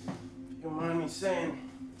you don't mind me saying,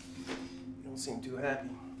 you don't seem too happy.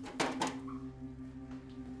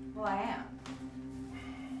 Well, I am.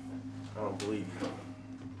 I don't believe you.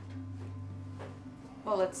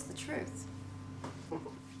 Well, it's the truth.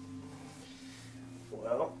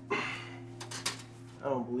 Well, I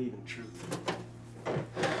don't believe in truth.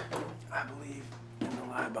 I believe in the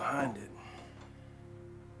lie behind it.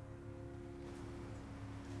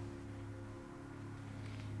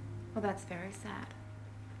 Well, that's very sad.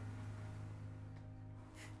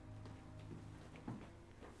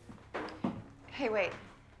 Hey, wait.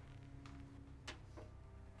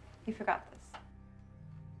 You forgot this.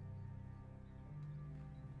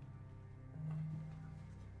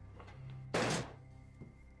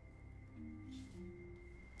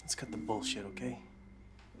 Let's cut the bullshit, okay?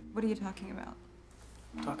 What are you talking about?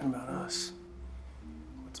 I'm talking about us.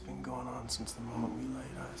 What's been going on since the moment we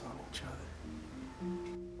laid eyes on each other.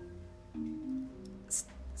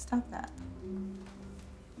 Stop that.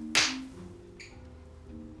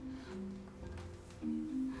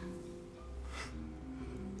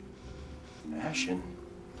 Ashen.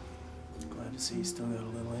 Glad to see you still got a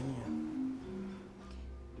little in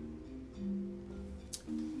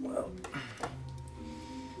you. Well,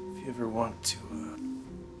 if you ever want to,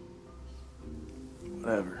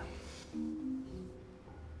 whatever, you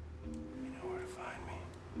know where to find me.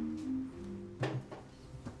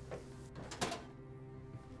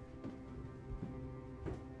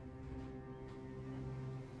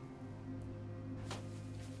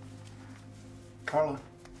 Carla,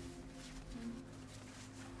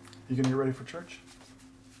 you gonna get ready for church?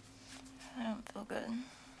 I don't feel good.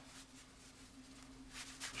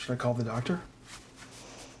 Should I call the doctor?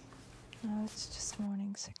 No, it's just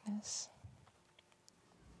morning sickness.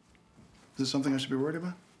 Is this something I should be worried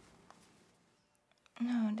about?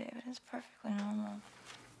 No, David, it's perfectly normal.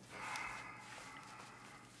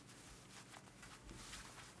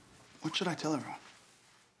 What should I tell everyone?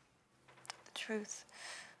 The truth.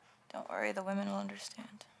 Don't worry, the women will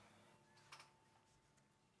understand.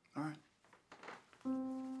 All right.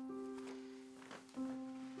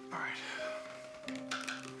 All right.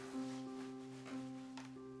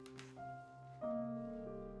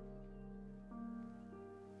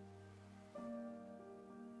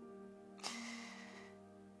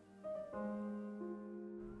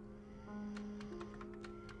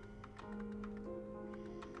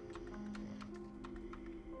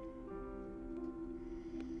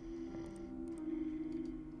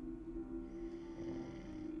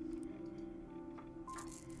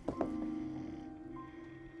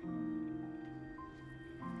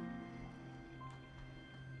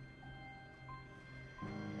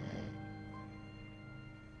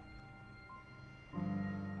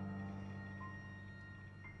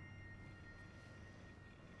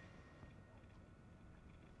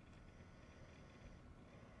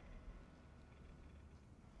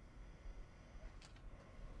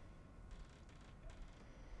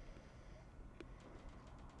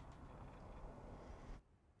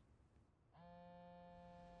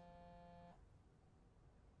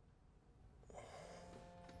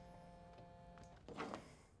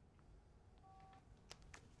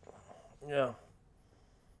 Yeah.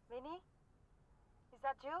 Vinny? Is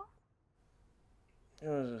that you?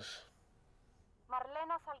 Who is this?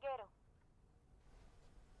 Marlena Salguero.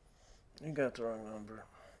 You got the wrong number.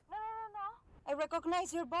 No. I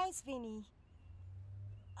recognize your voice, Vinny.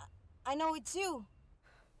 I know it's you.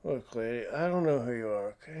 Look, lady, I don't know who you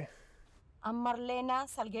are, okay? I'm Marlena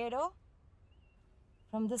Salguero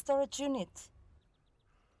from the storage unit.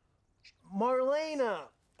 Marlena!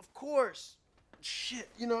 Of course! Shit,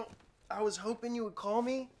 you know, I was hoping you would call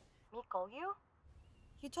me. Me call you?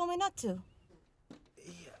 You told me not to.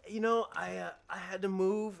 Yeah, you know, I had to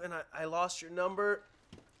move and I lost your number.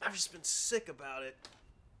 I've just been sick about it.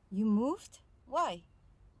 You moved? Why?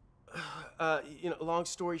 You know, long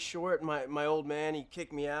story short, my old man, he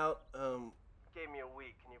kicked me out. Gave me a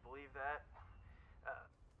week. Can you believe that?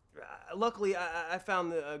 Luckily, I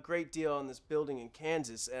found a great deal on this building in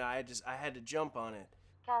Kansas, and I had to jump on it.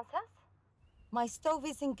 Kansas? My stove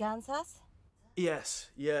is in Kansas? Yes,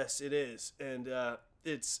 it is, and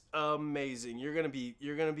it's amazing. You're gonna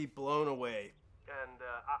be blown away, and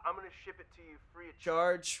I'm gonna ship it to you free of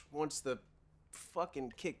charge once the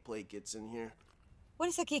fucking kick plate gets in here. What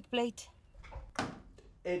is a kick plate?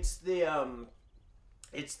 It's the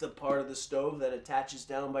part of the stove that attaches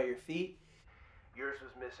down by your feet. yours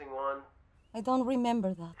was missing one. I don't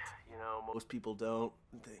remember that. You know, most people don't.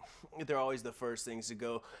 They're always the first things to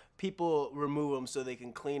go. People remove them so they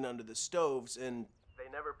can clean under the stoves, and they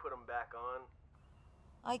never put them back on.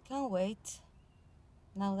 I can't wait,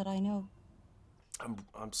 now that I know.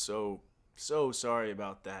 I'm so sorry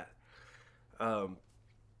about that.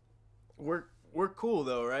 We're cool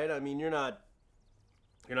though, right? I mean, you're not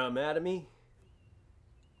mad at me?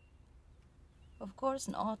 Of course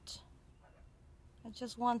not. I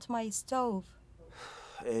just want my stove.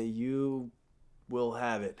 You will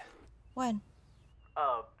have it. When?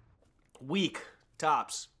 Week,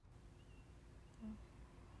 tops.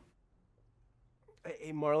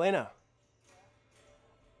 Hey, Marlena.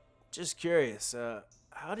 Just curious,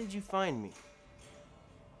 how did you find me?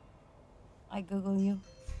 I Google you.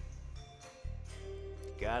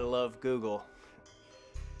 Gotta love Google.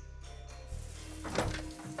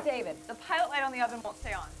 David, the pilot light on the oven won't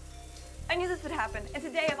stay on. I knew this would happen, and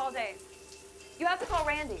today of all days. You have to call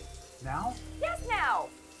Randy. Now? Yes, now!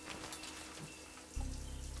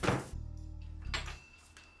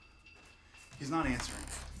 He's not answering.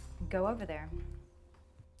 Go over there.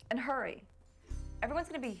 And hurry. Everyone's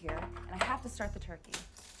gonna be here, and I have to start the turkey.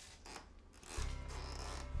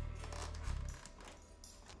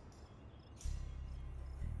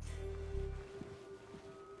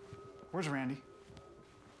 Where's Randy?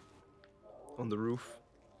 On the roof.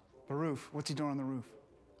 The roof? What's he doing on the roof?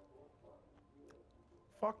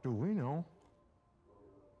 Fuck do we know?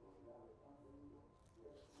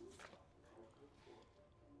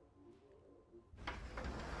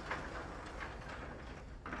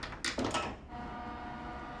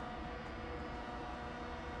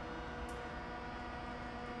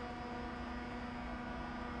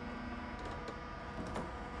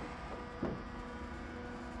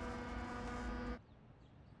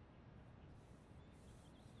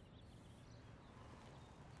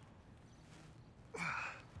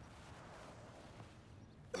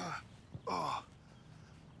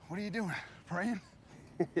 What are you doing? Praying?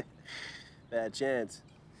 Bad chance.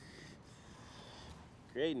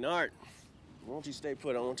 Creating art. Won't you stay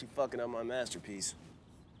put? I want you fucking up my masterpiece.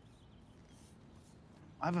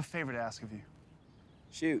 I have a favor to ask of you.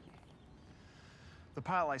 Shoot. The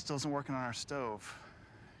pilot light still isn't working on our stove.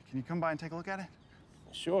 Can you come by and take a look at it?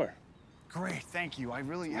 Sure. Great, thank you. I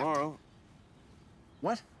really Tomorrow.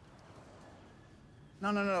 What?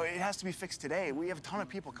 No. It has to be fixed today. We have a ton of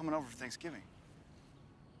people coming over for Thanksgiving.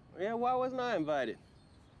 Yeah, why wasn't I invited?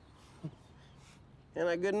 Ain't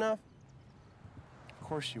I good enough? Of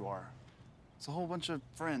course you are. It's a whole bunch of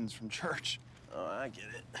friends from church. Oh, I get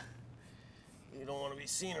it. You don't want to be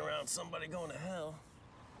seen around somebody going to hell.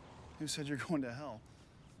 Who said you're going to hell?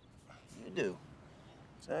 You do.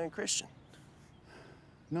 'Cause I ain't Christian.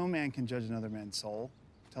 No man can judge another man's soul,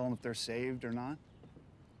 tell them if they're saved or not.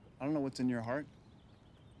 I don't know what's in your heart.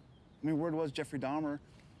 I mean, word was Jeffrey Dahmer,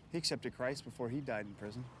 he accepted Christ before he died in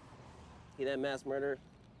prison. He that mass murderer,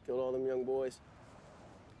 killed all them young boys.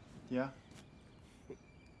 Yeah?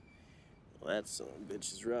 Well, that son of a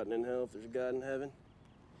bitch is rotting in hell if there's a God in heaven.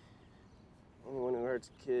 Only one who hurts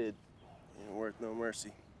a kid ain't worth no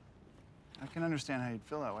mercy. I can understand how you'd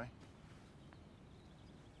feel that way.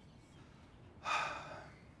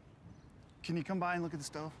 Can you come by and look at the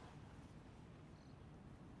stove?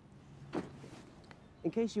 In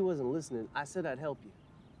case you wasn't listening, I said I'd help you.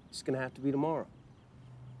 It's gonna have to be tomorrow.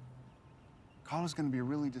 Carla's gonna be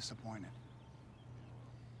really disappointed.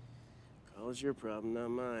 Carla's your problem, not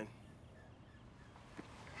mine.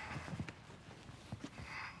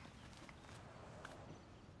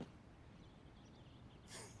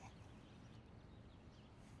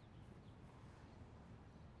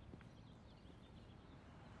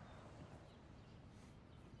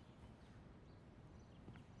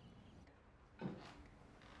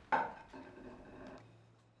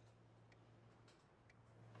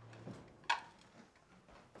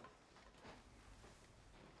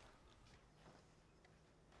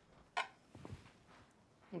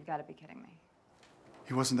 You've got to be kidding me.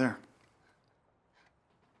 He wasn't there.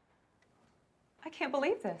 I can't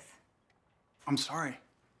believe this. I'm sorry.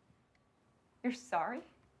 You're sorry?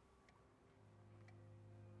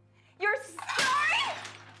 You're sorry?!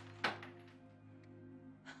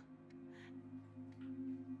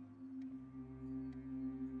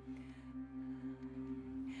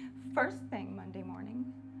 First thing Monday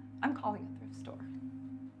morning, I'm calling a thrift store.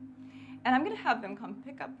 And I'm gonna have them come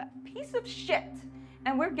pick up that piece of shit,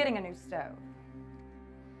 and we're getting a new stove.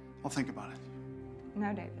 I'll think about it.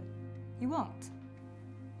 No, David, you won't.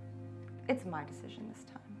 It's my decision this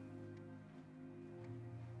time.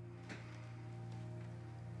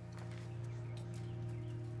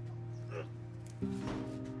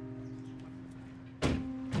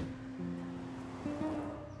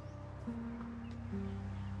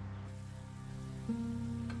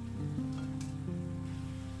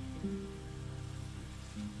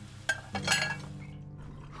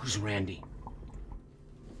 Who's Randy?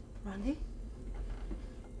 Randy?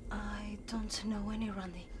 I don't know any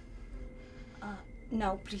Randy.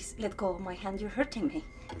 No, please, let go of my hand. You're hurting me.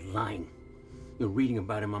 You're lying. You're reading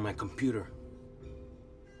about him on my computer.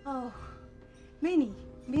 Oh, Minnie.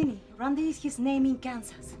 Randy is his name in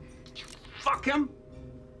Kansas. Fuck him!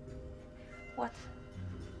 What?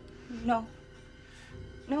 No.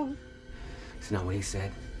 That's not what he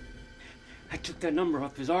said. I took that number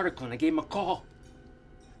off his article and I gave him a call.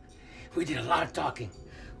 We did a lot of talking.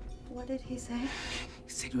 What did he say? He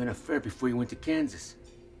said you had an affair before you went to Kansas.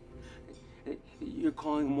 You're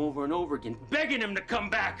calling him over and over again, begging him to come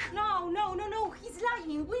back. No. He's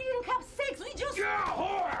lying. We didn't have sex. We just... You're a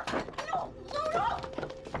whore! No.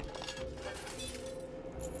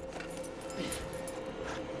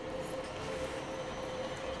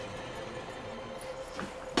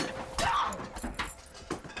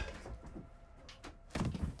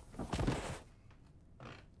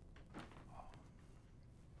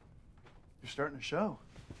 You're starting to show.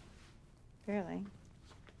 Really?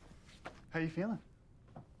 How you feeling?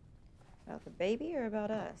 About the baby or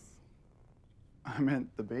about us? I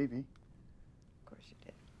meant the baby. Of course you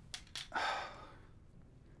did.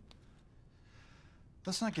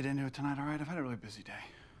 Let's not get into it tonight, all right? I've had a really busy day.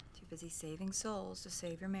 Too busy saving souls to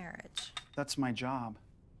save your marriage. That's my job.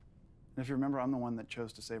 And if you remember, I'm the one that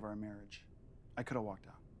chose to save our marriage. I could have walked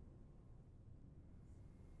out.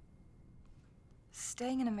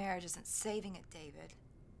 Staying in a marriage isn't saving it, David.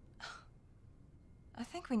 I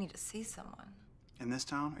think we need to see someone. In this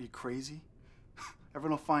town? Are you crazy?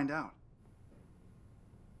 Everyone will find out.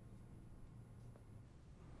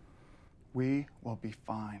 We will be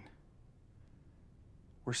fine.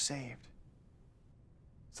 We're saved.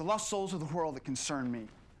 It's the lost souls of the world that concern me.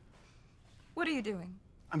 What are you doing?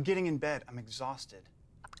 I'm getting in bed. I'm exhausted.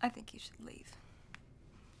 I think you should leave.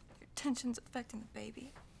 Your tension's affecting the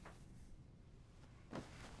baby.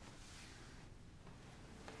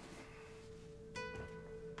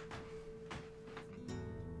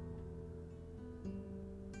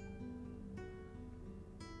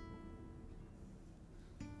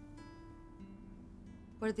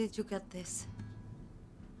 Where did you get this?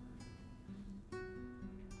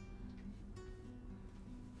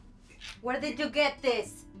 Where did you get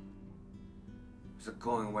this? It's a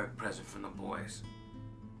going away present from the boys.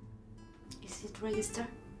 Is it registered?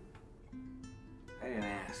 I didn't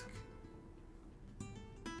ask.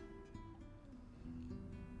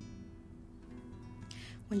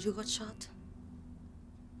 When you got shot,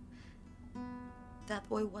 that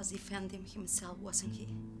boy was defending himself, wasn't he?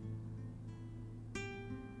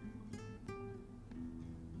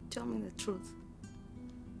 Tell me the truth.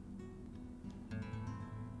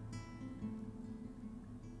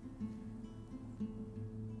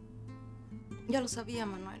 Ya lo sabía,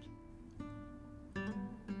 Manuel.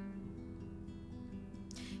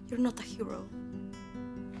 You're not a hero.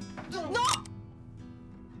 No!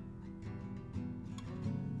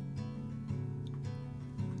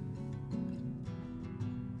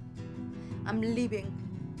 I'm leaving.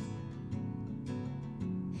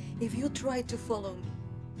 If you try to follow me,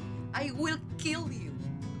 I will kill you.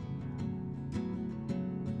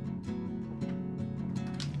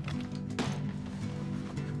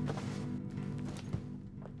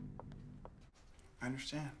 I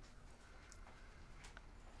understand.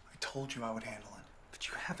 I told you I would handle it. But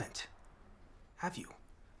you haven't. Have you?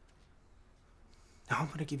 Now I'm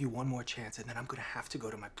gonna give you one more chance, and then I'm gonna have to go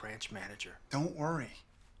to my branch manager. Don't worry.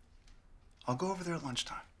 I'll go over there at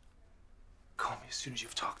lunchtime. Call me as soon as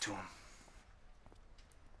you've talked to him.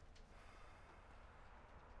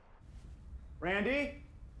 Randy?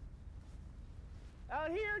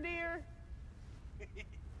 Out here, dear.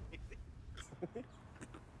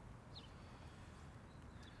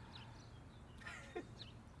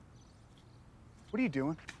 What are you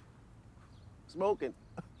doing? Smoking.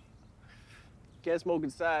 Can't smoke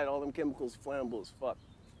inside. All them chemicals flammable as fuck.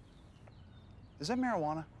 Is that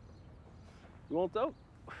marijuana? You want dope?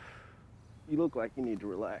 You look like you need to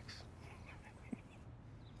relax.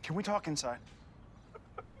 Can we talk inside?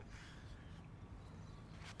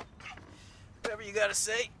 Whatever you gotta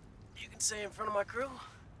say, you can say in front of my crew.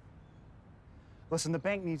 Listen, the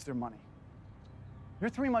bank needs their money. You're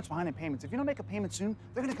 3 months behind in payments. If you don't make a payment soon,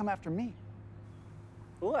 they're gonna come after me.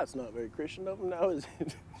 Well, that's not very Christian of them now, is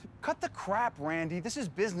it? Cut the crap, Randy. This is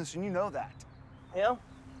business, and you know that. Yeah?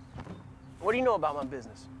 What do you know about my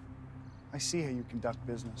business? I see how you conduct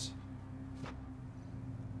business.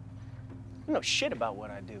 don't know shit about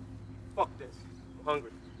what I do. Fuck this. I'm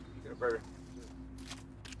hungry. Get a burger.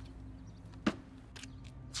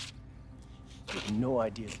 You have no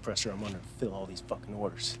idea the pressure I'm under to fill all these fucking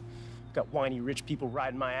orders. Got whiny rich people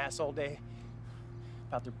riding my ass all day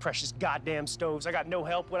about their precious goddamn stoves. I got no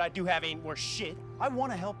help. What I do have ain't worth shit. I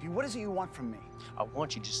want to help you. What is it you want from me? I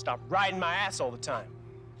want you to stop riding my ass all the time.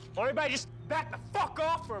 Or everybody just back the fuck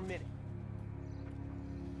off for a minute.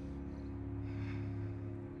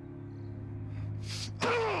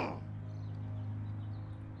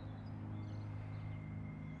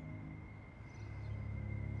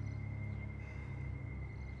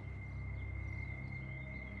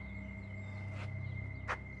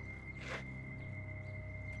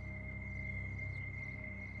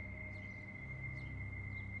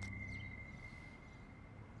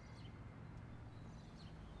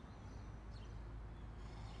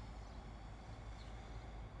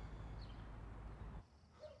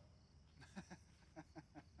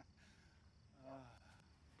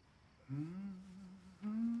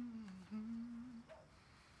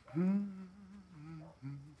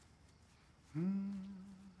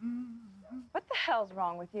 What the hell's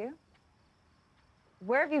wrong with you?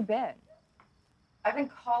 Where have you been? I've been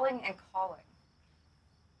calling and calling.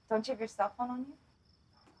 Don't you have your cell phone on you?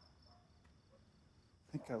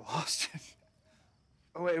 I think I lost it.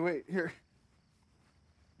 Oh, wait, here.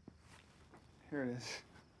 Here it is.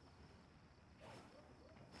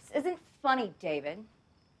 This isn't funny, David.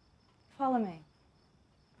 Follow me.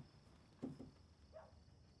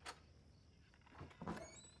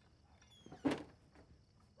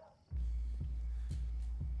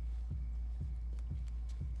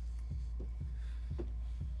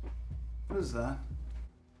 What is that?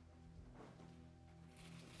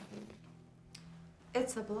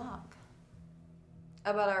 It's a blog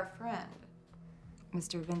about our friend,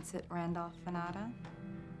 Mr. Vincent Randolph Venata.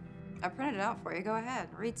 I printed it out for you. Go ahead,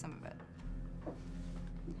 read some of it.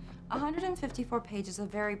 154 pages of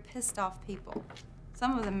very pissed off people,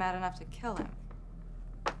 some of them mad enough to kill him.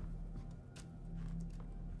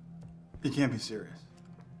 You can't be serious.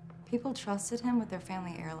 People trusted him with their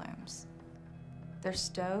family heirlooms. Their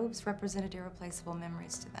stoves represented irreplaceable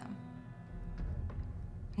memories to them.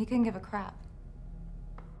 He couldn't give a crap.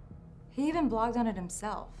 He even blogged on it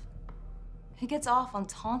himself. He gets off on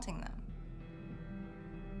taunting them.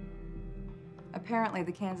 Apparently,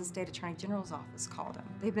 the Kansas State Attorney General's office called him.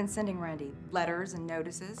 They've been sending Randy letters and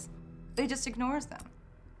notices. He just ignores them.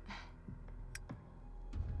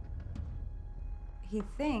 He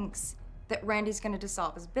thinks that Randy's gonna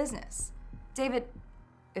dissolve his business. David,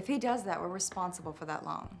 if he does that, we're responsible for that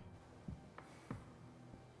loan.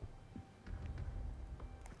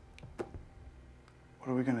 What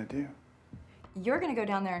are we gonna do? You're gonna go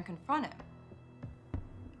down there and confront him.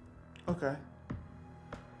 Okay.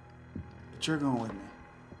 But you're going with me.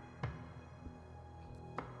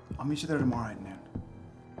 I'll meet you there tomorrow at noon.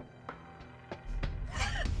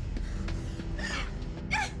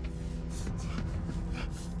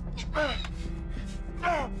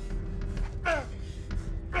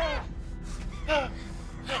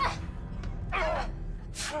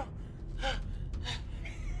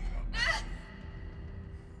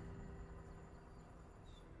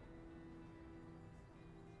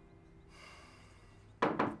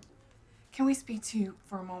 Can we speak to you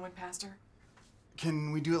for a moment, Pastor?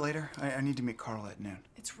 Can we do it later? I need to meet Carl at noon.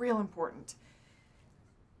 It's real important.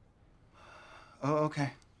 Oh,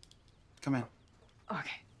 okay. Come in.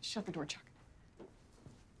 Okay, shut the door, Chuck.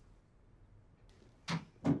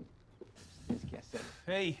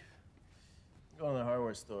 Hey, go to the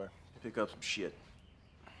hardware store. Pick up some shit.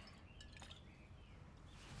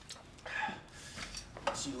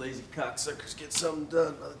 You lazy cocksuckers get something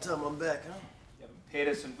done by the time I'm back, huh? You haven't paid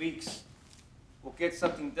us in weeks. We'll get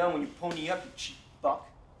something done when you pony up, you cheap fuck.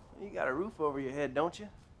 You got a roof over your head, don't you?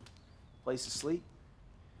 Place to sleep.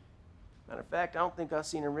 Matter of fact, I don't think I've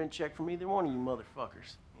seen a rent check from either one of you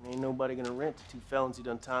motherfuckers. And ain't nobody gonna rent to two felons who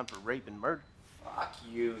done time for rape and murder. Fuck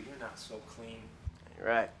you. You're not so clean. Ain't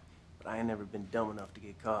right. But I ain't never been dumb enough to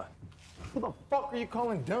get caught. Who the fuck are you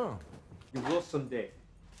calling dumb? You will someday.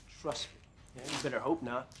 Trust me. Yeah, you better hope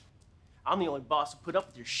not. I'm the only boss who put up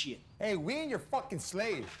with your shit. Hey, we ain't your fucking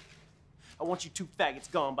slave. I want you two faggots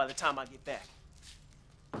gone by the time I get back.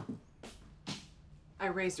 I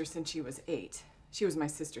raised her since she was 8. She was my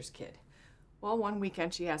sister's kid. Well, one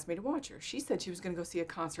weekend she asked me to watch her. She said she was gonna go see a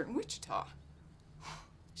concert in Wichita.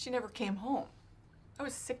 She never came home. I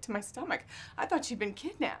was sick to my stomach. I thought she'd been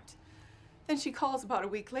kidnapped. Then she calls about a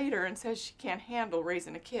week later and says she can't handle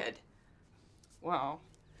raising a kid. Well,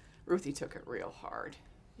 Ruthie took it real hard.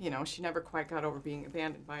 You know, she never quite got over being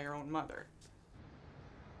abandoned by her own mother.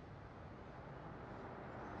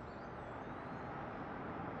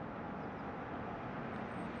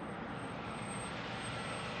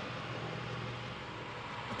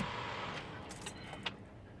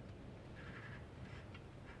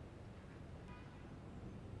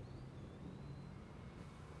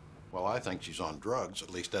 Well, I think she's on drugs. At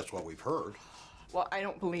least that's what we've heard. Well, I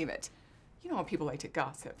don't believe it. You know how people like to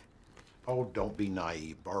gossip. Oh, don't be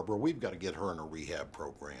naive, Barbara. We've got to get her in a rehab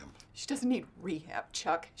program. She doesn't need rehab,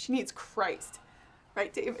 Chuck. She needs Christ.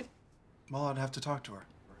 Right, David? Well, I'd have to talk to her.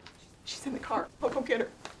 She's in the car. I'll go get her.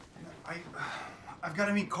 I've got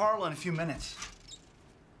to meet Carla in a few minutes.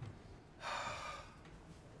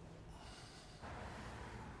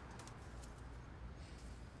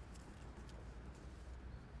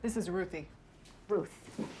 This is Ruthie. Ruth.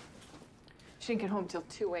 She didn't get home till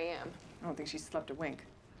 2 a.m. I don't think she slept a wink.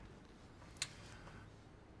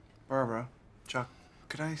 Barbara, Chuck,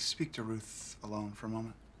 could I speak to Ruth alone for a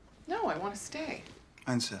moment? No, I want to stay.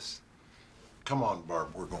 I insist. Come on, Barb,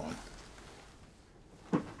 we're going.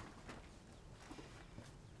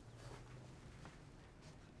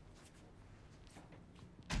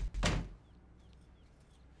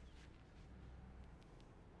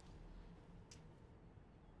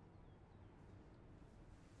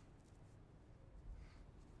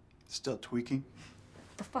 Still tweaking?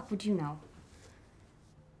 The fuck would you know?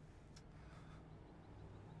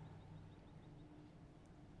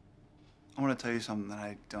 I want to tell you something that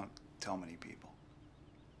I don't tell many people.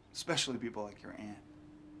 Especially people like your aunt.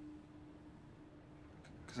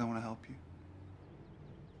 Because I want to help you.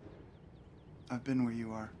 I've been where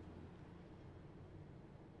you are.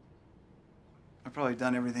 I've probably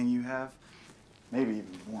done everything you have. Maybe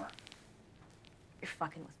even more. You're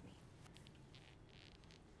fucking with me.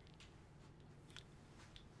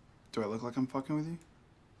 Do I look like I'm fucking with you?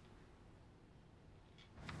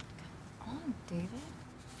 Oh, David.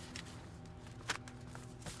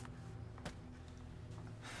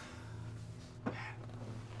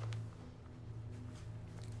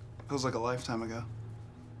 Feels like a lifetime ago.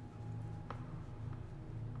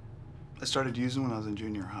 I started using when I was in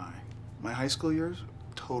junior high. My high school years,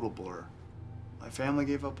 total blur. My family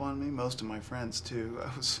gave up on me, most of my friends too.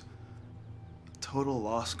 I was a total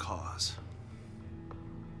lost cause.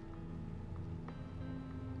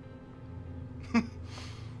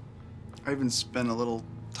 I even spent a little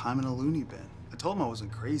time in a loony bin. I told him I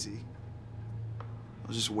wasn't crazy. I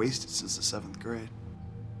was just wasted since the 7th grade.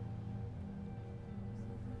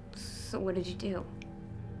 So what did you do?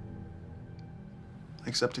 I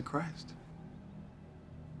accepted Christ.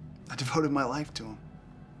 I devoted my life to him.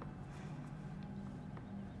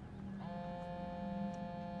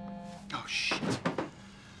 Oh, shit.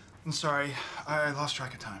 I'm sorry. I lost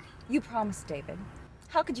track of time. You promised, David.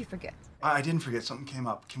 How could you forget? I didn't forget. Something came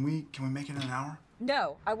up. Can we make it in an hour?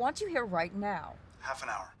 No, I want you here right now. Half an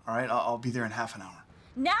hour. All right, I'll be there in half an hour.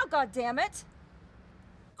 Now, goddammit!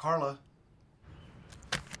 Carla.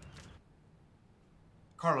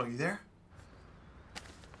 Carla, you there?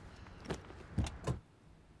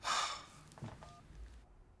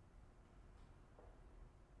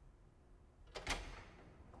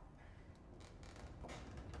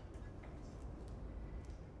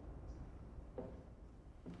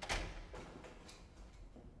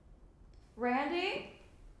 Randy?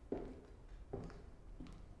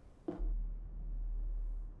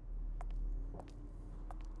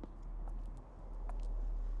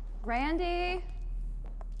 Randy?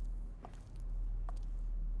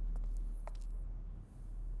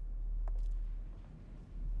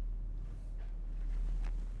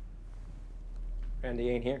 Randy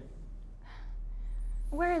ain't here.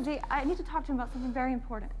 Where is he? I need to talk to him about something very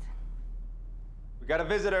important. We got a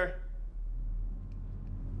visitor.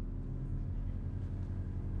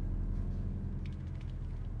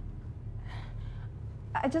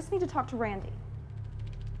 I just need to talk to Randy.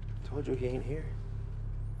 Told you he ain't here.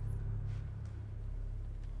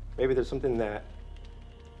 Maybe there's something that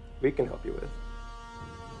we can help you with.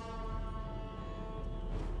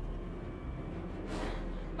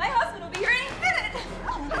 My husband will be here any minute!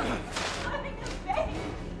 I'm in the bed!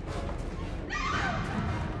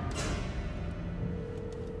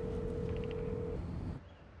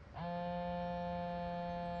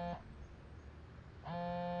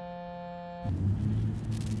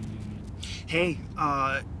 Hey,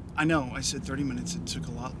 I know I said 30 minutes. It took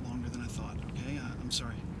a lot longer than I thought, okay? I'm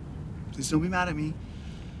sorry. Please don't be mad at me.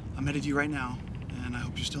 I'm headed to you right now, and I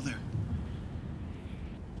hope you're still there.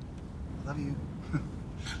 I love you.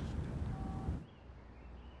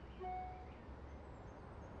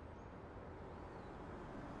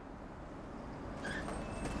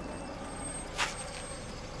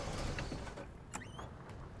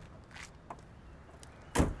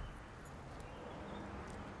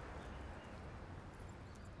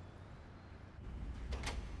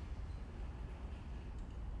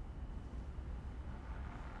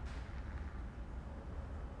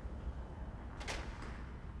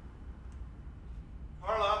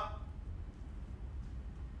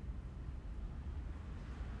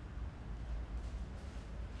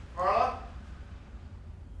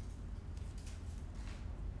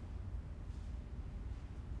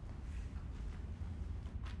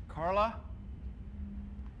 Carla?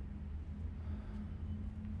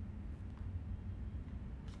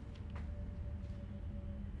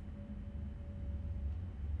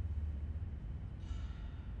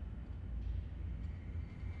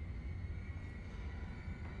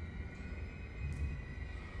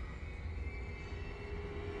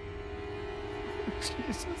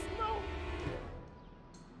 Jesus, no.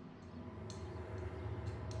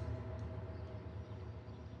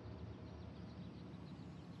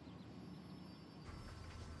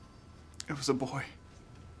 It was a boy.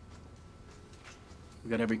 We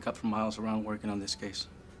got every cut for miles around working on this case.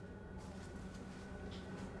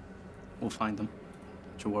 We'll find them.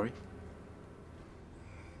 Don't you worry.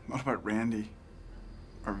 What about Randy?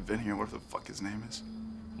 Or Vinny, or whatever the fuck his name is?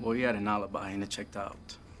 Well, he had an alibi and it checked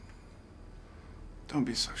out. Don't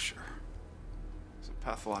be so sure. He's a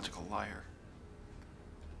pathological liar.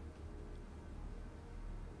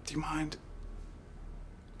 Do you mind?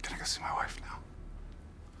 Can I go see my wife now?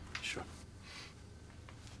 Sure.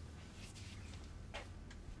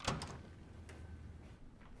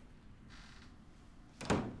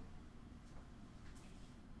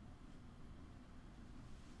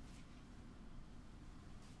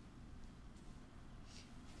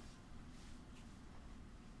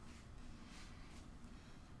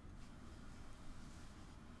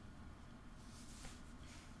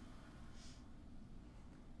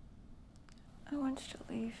 I want you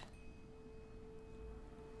to leave.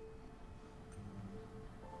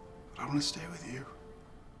 But I want to stay with you.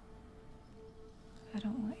 I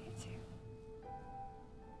don't want you to.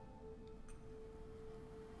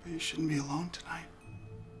 But you shouldn't be alone tonight.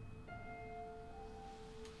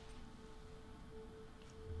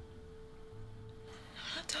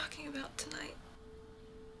 I'm not talking about tonight.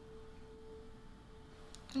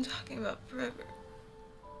 I'm talking about forever.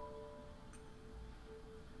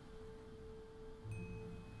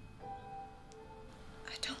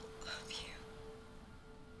 I don't love you.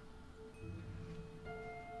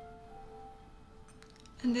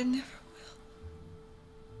 And I never will.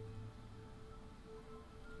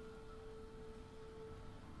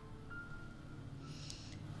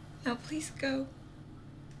 Now please go.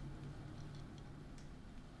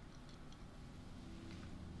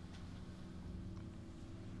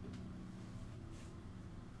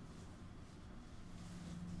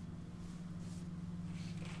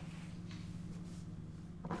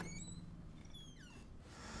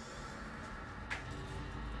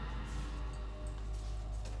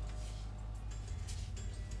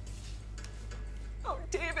 Oh,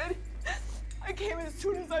 David, I came as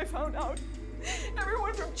soon as I found out.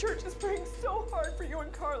 Everyone from church is praying so hard for you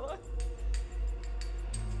and Carla.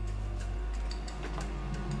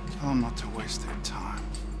 Tell them not to waste their time.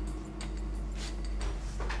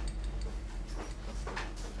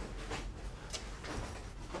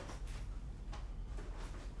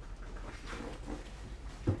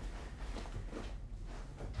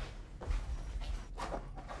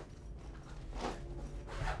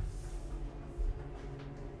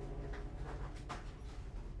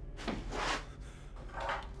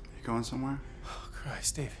 You going somewhere? Oh,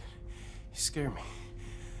 Christ, David. You scare me.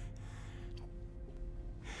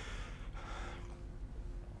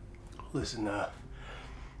 Listen, I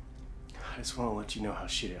just want to let you know how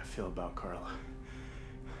shitty I feel about Carla.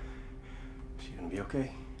 She gonna be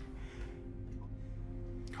okay?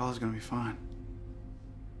 Carla's gonna be fine.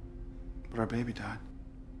 But our baby died.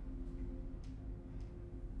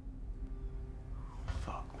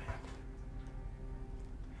 Fuck, man.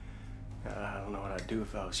 I don't know what I'd do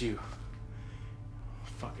if I was you.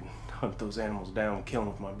 Fucking hunt those animals down and kill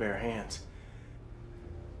them with my bare hands.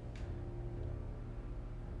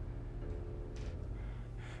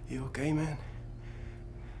 You okay, man?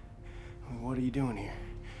 I mean, what are you doing here?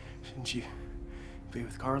 Shouldn't you be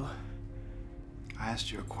with Carla? I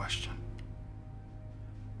asked you a question.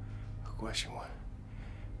 A question? What?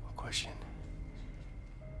 What question?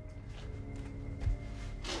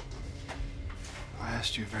 I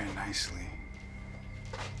asked you very nicely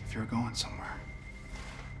if you're going somewhere.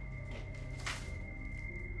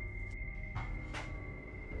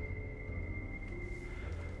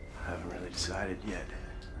 I haven't really decided yet.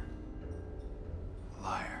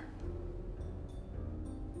 Liar.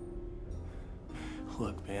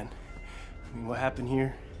 Look, man. I mean, what happened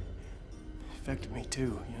here affected me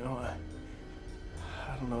too, you know?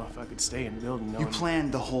 I don't know if I could stay in the building knowing... You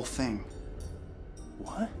planned the whole thing.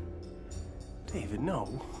 What? David,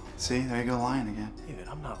 no. See, there you go lying again. David,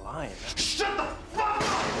 I'm not lying. Shut the fuck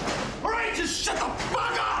up! All right, just shut the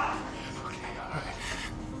fuck up! Okay, all right.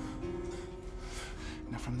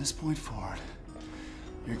 Now, from this point forward,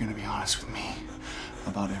 you're gonna be honest with me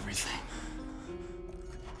about everything.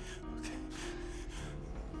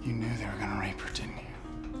 You knew they were gonna rape her, didn't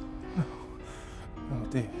you? No,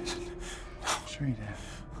 David. No. Sure you did.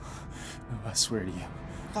 No, I swear to you.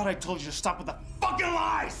 I thought I told you to stop with the fucking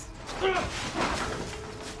lies!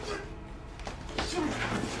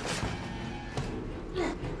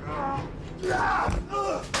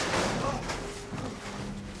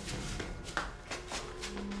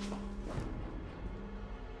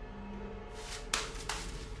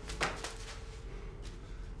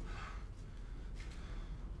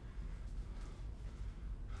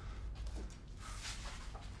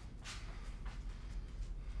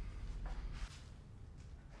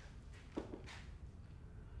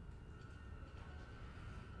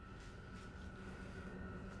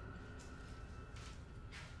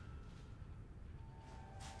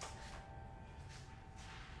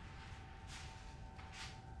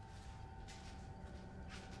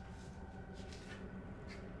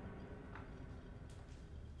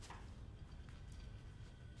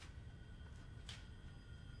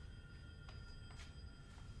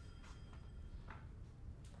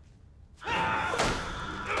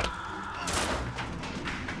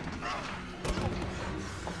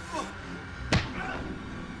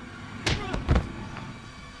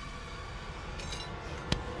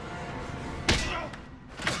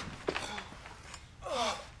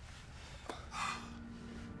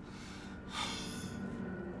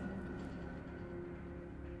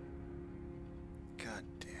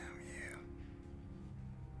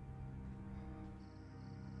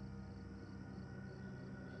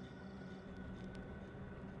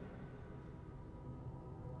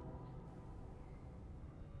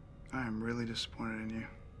 I am really disappointed in you.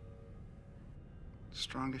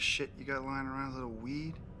 Strongest shit you got lying around, a little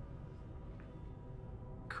weed?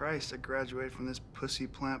 Christ, I graduated from this pussy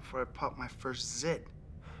plant before I popped my first zit.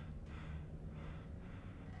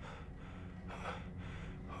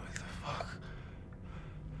 What the fuck?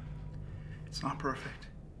 It's not perfect,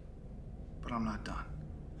 but I'm not done.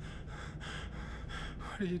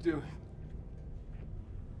 What are you doing?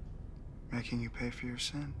 Making you pay for your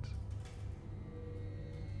sins.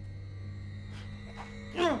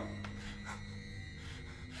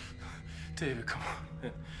 David, come on,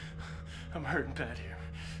 man. I'm hurting bad here.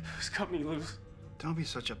 Just cut me loose. Don't be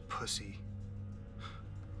such a pussy.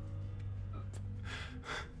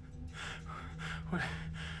 What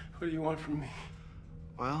do you want from me?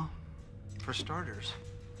 Well, for starters,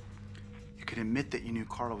 you could admit that you knew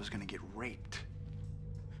Carla was gonna get raped.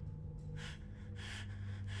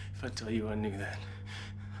 If I tell you I knew that,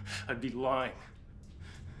 I'd be lying.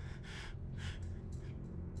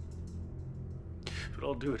 But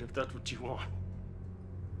I'll do it if that's what you want.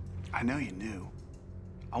 I know you knew.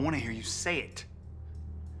 I want to hear you say it.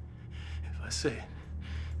 If I say it,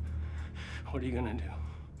 what are you gonna do?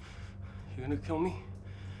 You gonna kill me?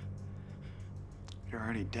 You're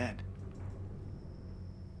already dead.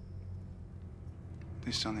 At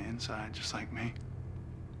least on the inside, just like me.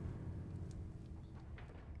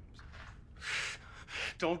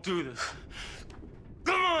 Don't do this.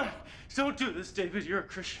 Come on! Don't do this, David. You're a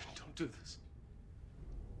Christian. Don't do this.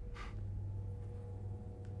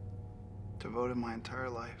 Devoted my entire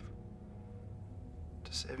life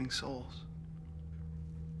to saving souls.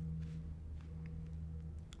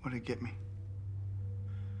 What did it get me?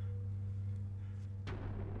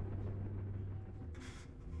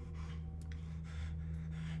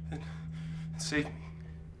 Then save me.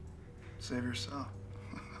 Save yourself.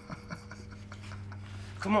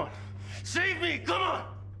 Come on. Save me! Come on!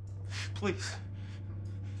 Please.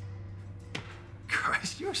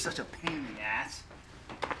 Christ, you're such a pain in the ass.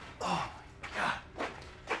 Oh, my God.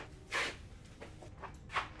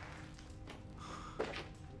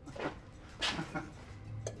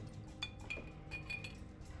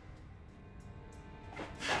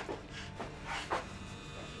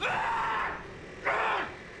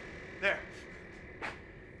 There.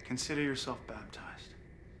 Consider yourself baptized.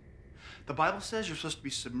 The Bible says you're supposed to be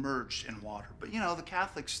submerged in water, but you know, the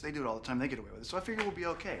Catholics, they do it all the time. They get away with it, so I figure we'll be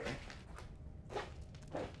okay, right?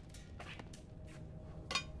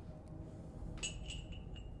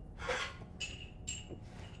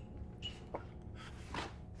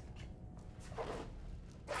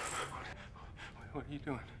 What are you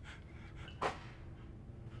doing?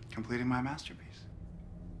 Completing my masterpiece.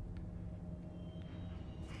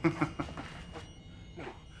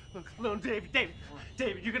 No, David,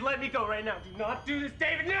 you can let me go right now. Do not do this,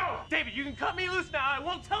 David, no! David, you can cut me loose now. I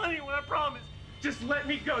won't tell anyone, I promise. Just let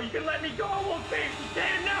me go. You can let me go. I won't save you.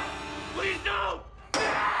 David, no! Please, no!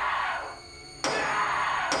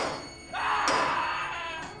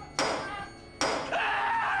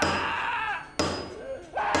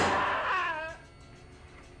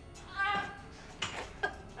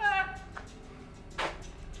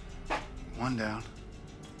 One down.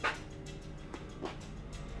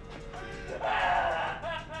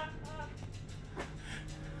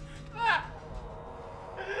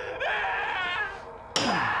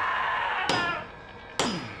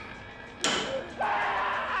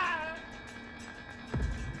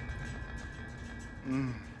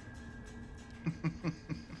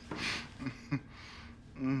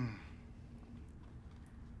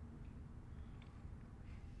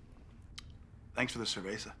 Thanks for the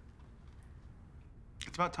cerveza.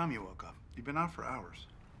 It's about time you woke up. You've been out for hours.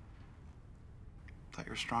 Thought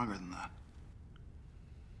you were stronger than that.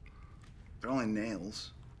 They're only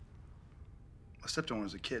nails. I stepped on one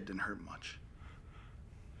as a kid, didn't hurt much.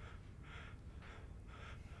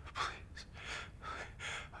 Please.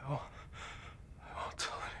 I won't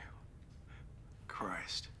tell anyone.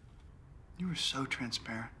 Christ. You were so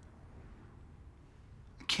transparent.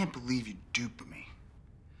 I can't believe you duped me.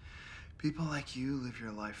 People like you live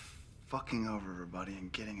your life fucking over everybody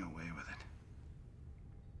and getting away with it.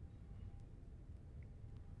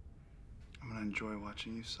 I'm gonna enjoy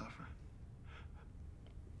watching you suffer.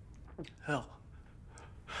 Hell.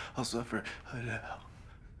 I'll suffer in hell.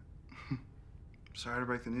 Sorry to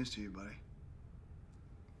break the news to you, buddy.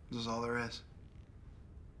 This is all there is.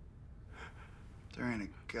 There ain't a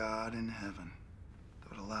God in heaven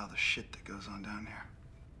that would allow the shit that goes on down here.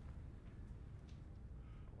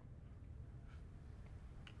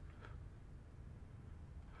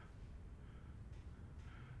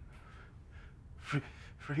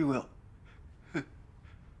 Free will.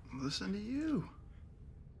 Listen to you.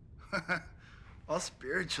 All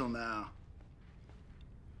spiritual now.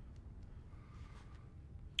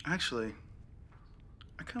 Actually,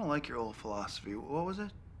 I kind of like your old philosophy. What was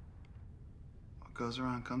it? What goes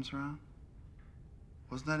around comes around?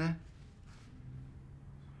 Wasn't that it?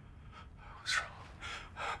 I was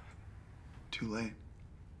wrong. Too late.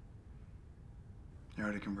 You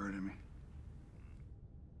already converted me.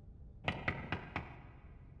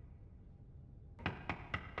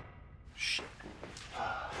 Shit.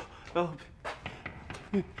 Help.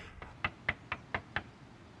 Benny!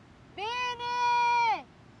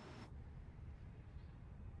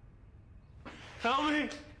 Help me!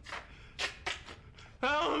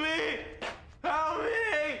 Help me! Help me!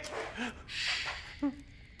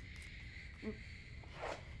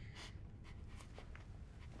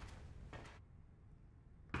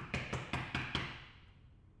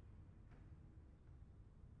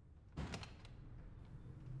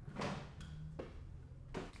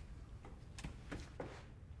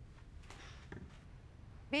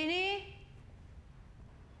 Benny?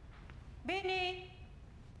 Benny?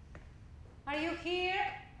 Are you here?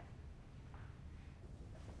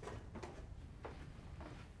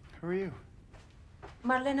 Who are you?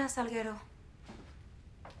 Marlena Salguero.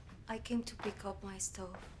 I came to pick up my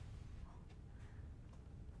stove.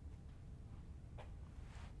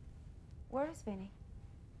 Where is Benny?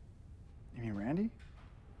 You mean Randy?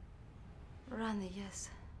 Randy, yes.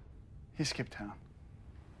 He skipped town.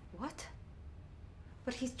 What?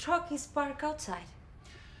 But his truck is parked outside.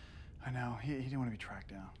 I know. He didn't want to be tracked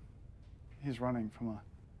down. He's running from a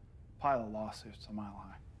pile of lawsuits a mile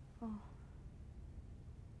high. Oh.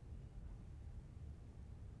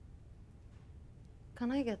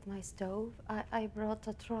 Can I get my stove? I brought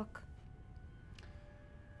a truck.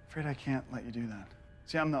 Afraid I can't let you do that.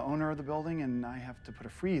 See, I'm the owner of the building, and I have to put a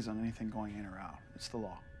freeze on anything going in or out. It's the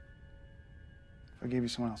law. If I gave you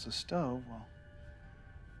someone else's stove, well,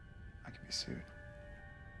 I could be sued.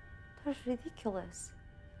 That's ridiculous.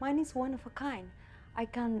 Mine is one of a kind. I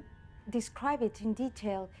can describe it in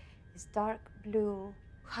detail. It's dark blue,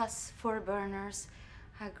 has 4 burners,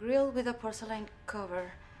 a grill with a porcelain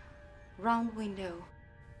cover, round window.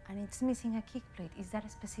 And it's missing a kick plate. Is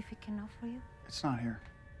that specific enough for you? It's not here.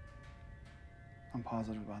 I'm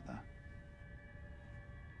positive about that.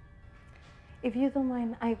 If you don't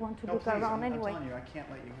mind, I want to No, look please, around I'm anyway. telling you, I can't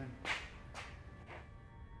let you in.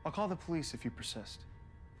 I'll call the police if you persist.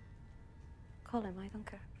 Call him, I don't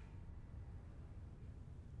care.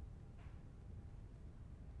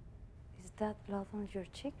 Is that blood on your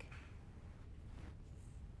cheek?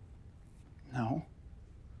 No.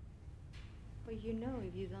 But you know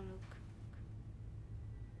if you don't look.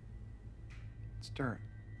 It's dirt.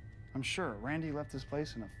 I'm sure. Randy left this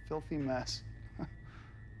place in a filthy mess.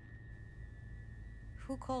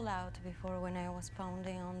 Who called out before when I was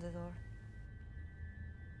pounding on the door?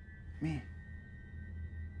 Me.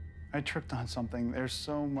 I tripped on something. There's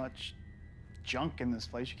so much junk in this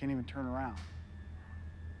place, you can't even turn around.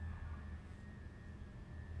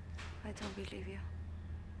 I don't believe you.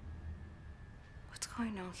 What's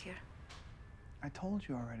going on here? I told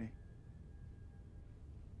you already.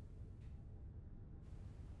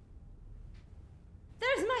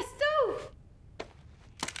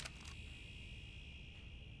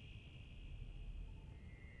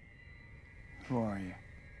 Who are you?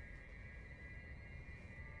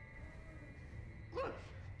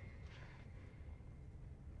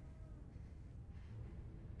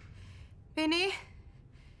 Vinny?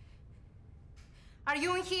 Are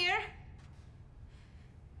you in here?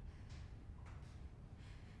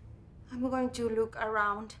 I'm going to look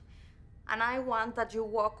around, and I want that you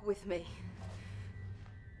walk with me.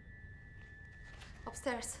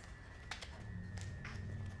 Upstairs.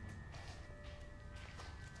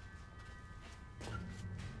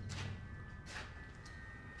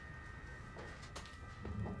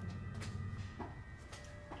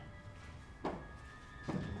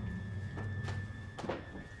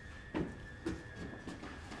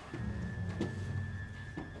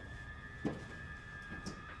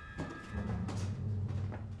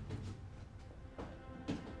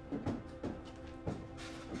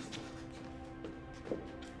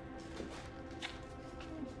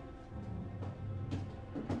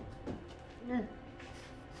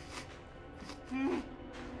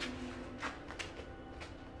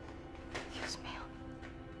 Dios mío.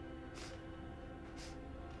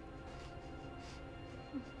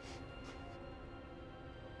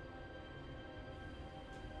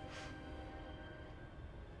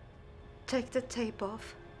 Take the tape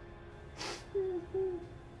off.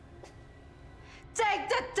 Take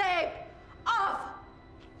the tape off!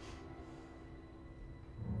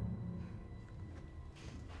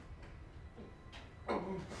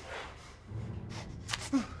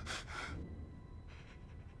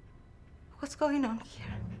 What's going on here?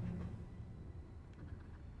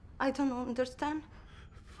 I don't understand.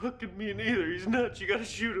 Fucking me neither. He's nuts. You gotta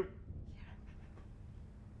shoot him.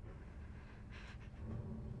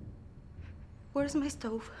 Where's my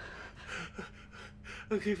stove?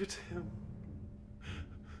 I'll give it to him.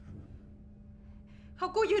 How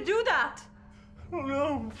could you do that? I don't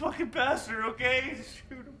know. I'm a fucking bastard, okay?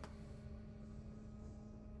 Shoot him.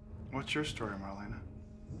 What's your story, Marlena?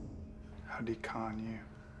 How'd he con you?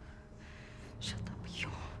 Shut up, you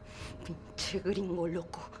pinche gringo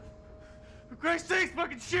loco. For Christ's sake,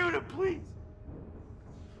 fucking shoot him, please.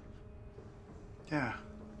 Yeah.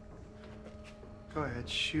 Go ahead,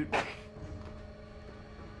 shoot me.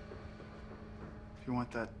 If you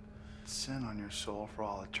want that sin on your soul for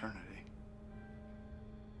all eternity.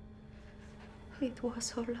 It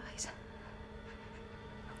was all lies.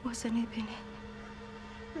 Wasn't it, Vinny?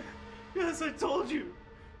 Yes, I told you.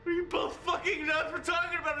 Are you both fucking nuts? We're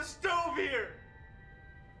talking about a stove here.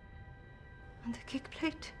 And the kick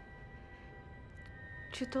plate?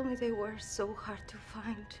 You told me they were so hard to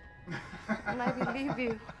find. And I believe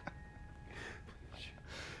you.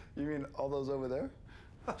 You mean all those over there?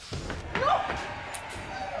 No!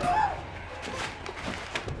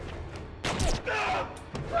 No!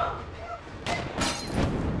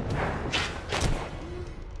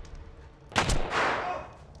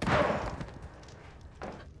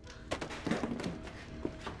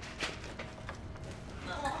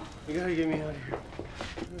 You gotta get me out of here.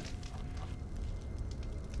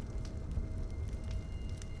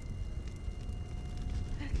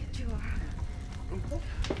 I'll get you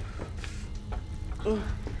out.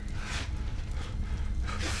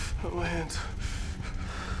 Oh, my hands.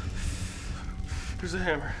 Here's a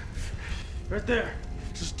hammer. Right there.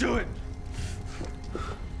 Just do it.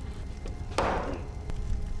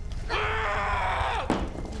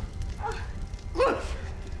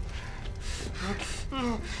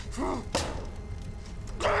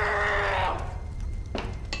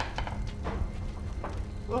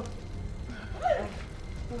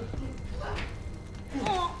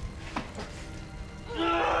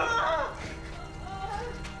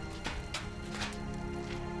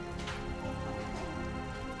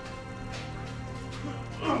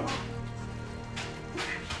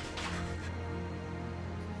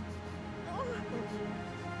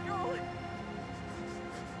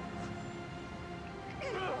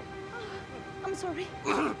 I'm sorry.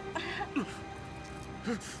 I'm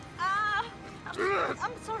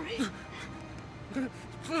sorry.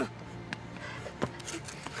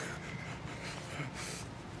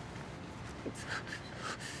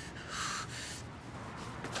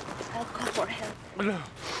 I'll call for help. No.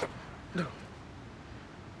 No.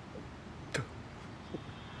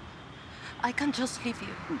 I can't just leave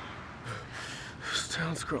you. This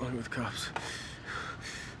town's crawling with cops.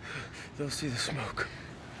 They'll see the smoke.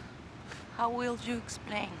 How will you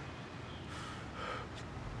explain?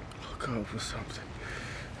 I'll come up with something.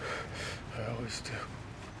 I always do.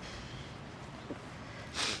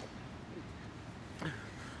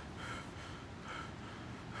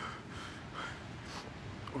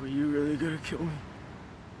 Were you really gonna kill me?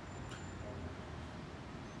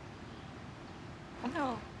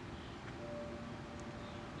 No.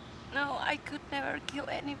 could never kill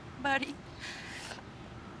anybody.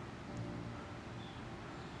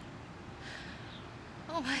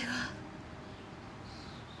 Oh my God.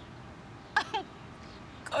 I'm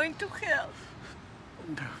going to hell.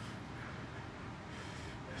 No.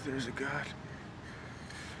 If there's a God,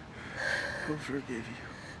 he'll forgive you.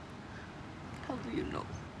 How do you know?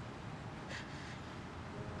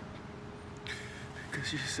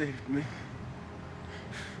 Because you saved me.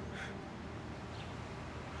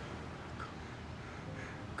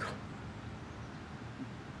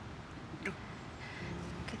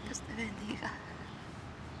 Que Dios te bendiga.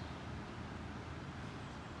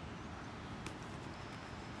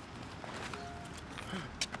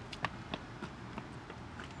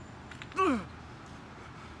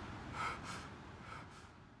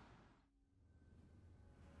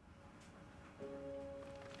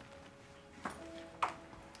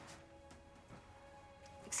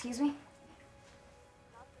 Excuse me?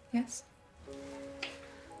 Yes?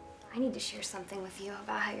 I need to share something with you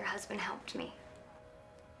about how your husband helped me.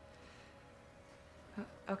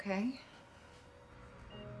 Okay.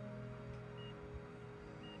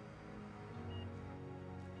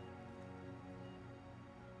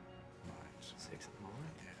 It's 6 in the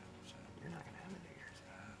morning. Yeah, you're not gonna have a New Year's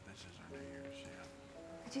Eve. This is our New Year's,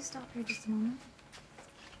 yeah. Could you stop here just a moment?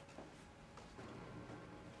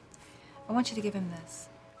 I want you to give him this.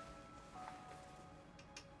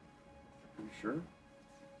 You sure?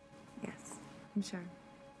 Yes, I'm sure.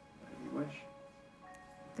 You wish.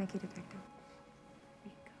 Thank you, Detective.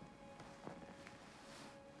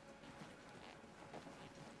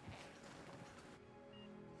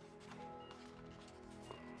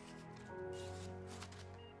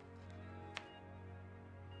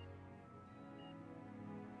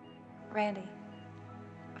 Randy,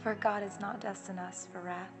 for God has not destined us for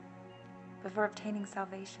wrath, but for obtaining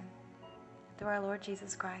salvation through our Lord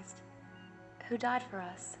Jesus Christ, who died for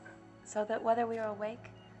us, so that whether we are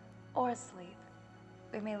awake or asleep,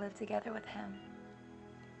 we may live together with him.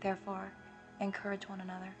 Therefore, encourage one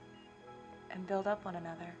another and build up one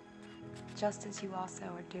another, just as you also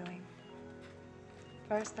are doing.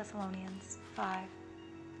 1 Thessalonians 5,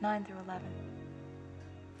 9 through 11.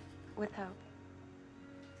 With hope,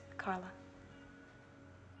 Carla.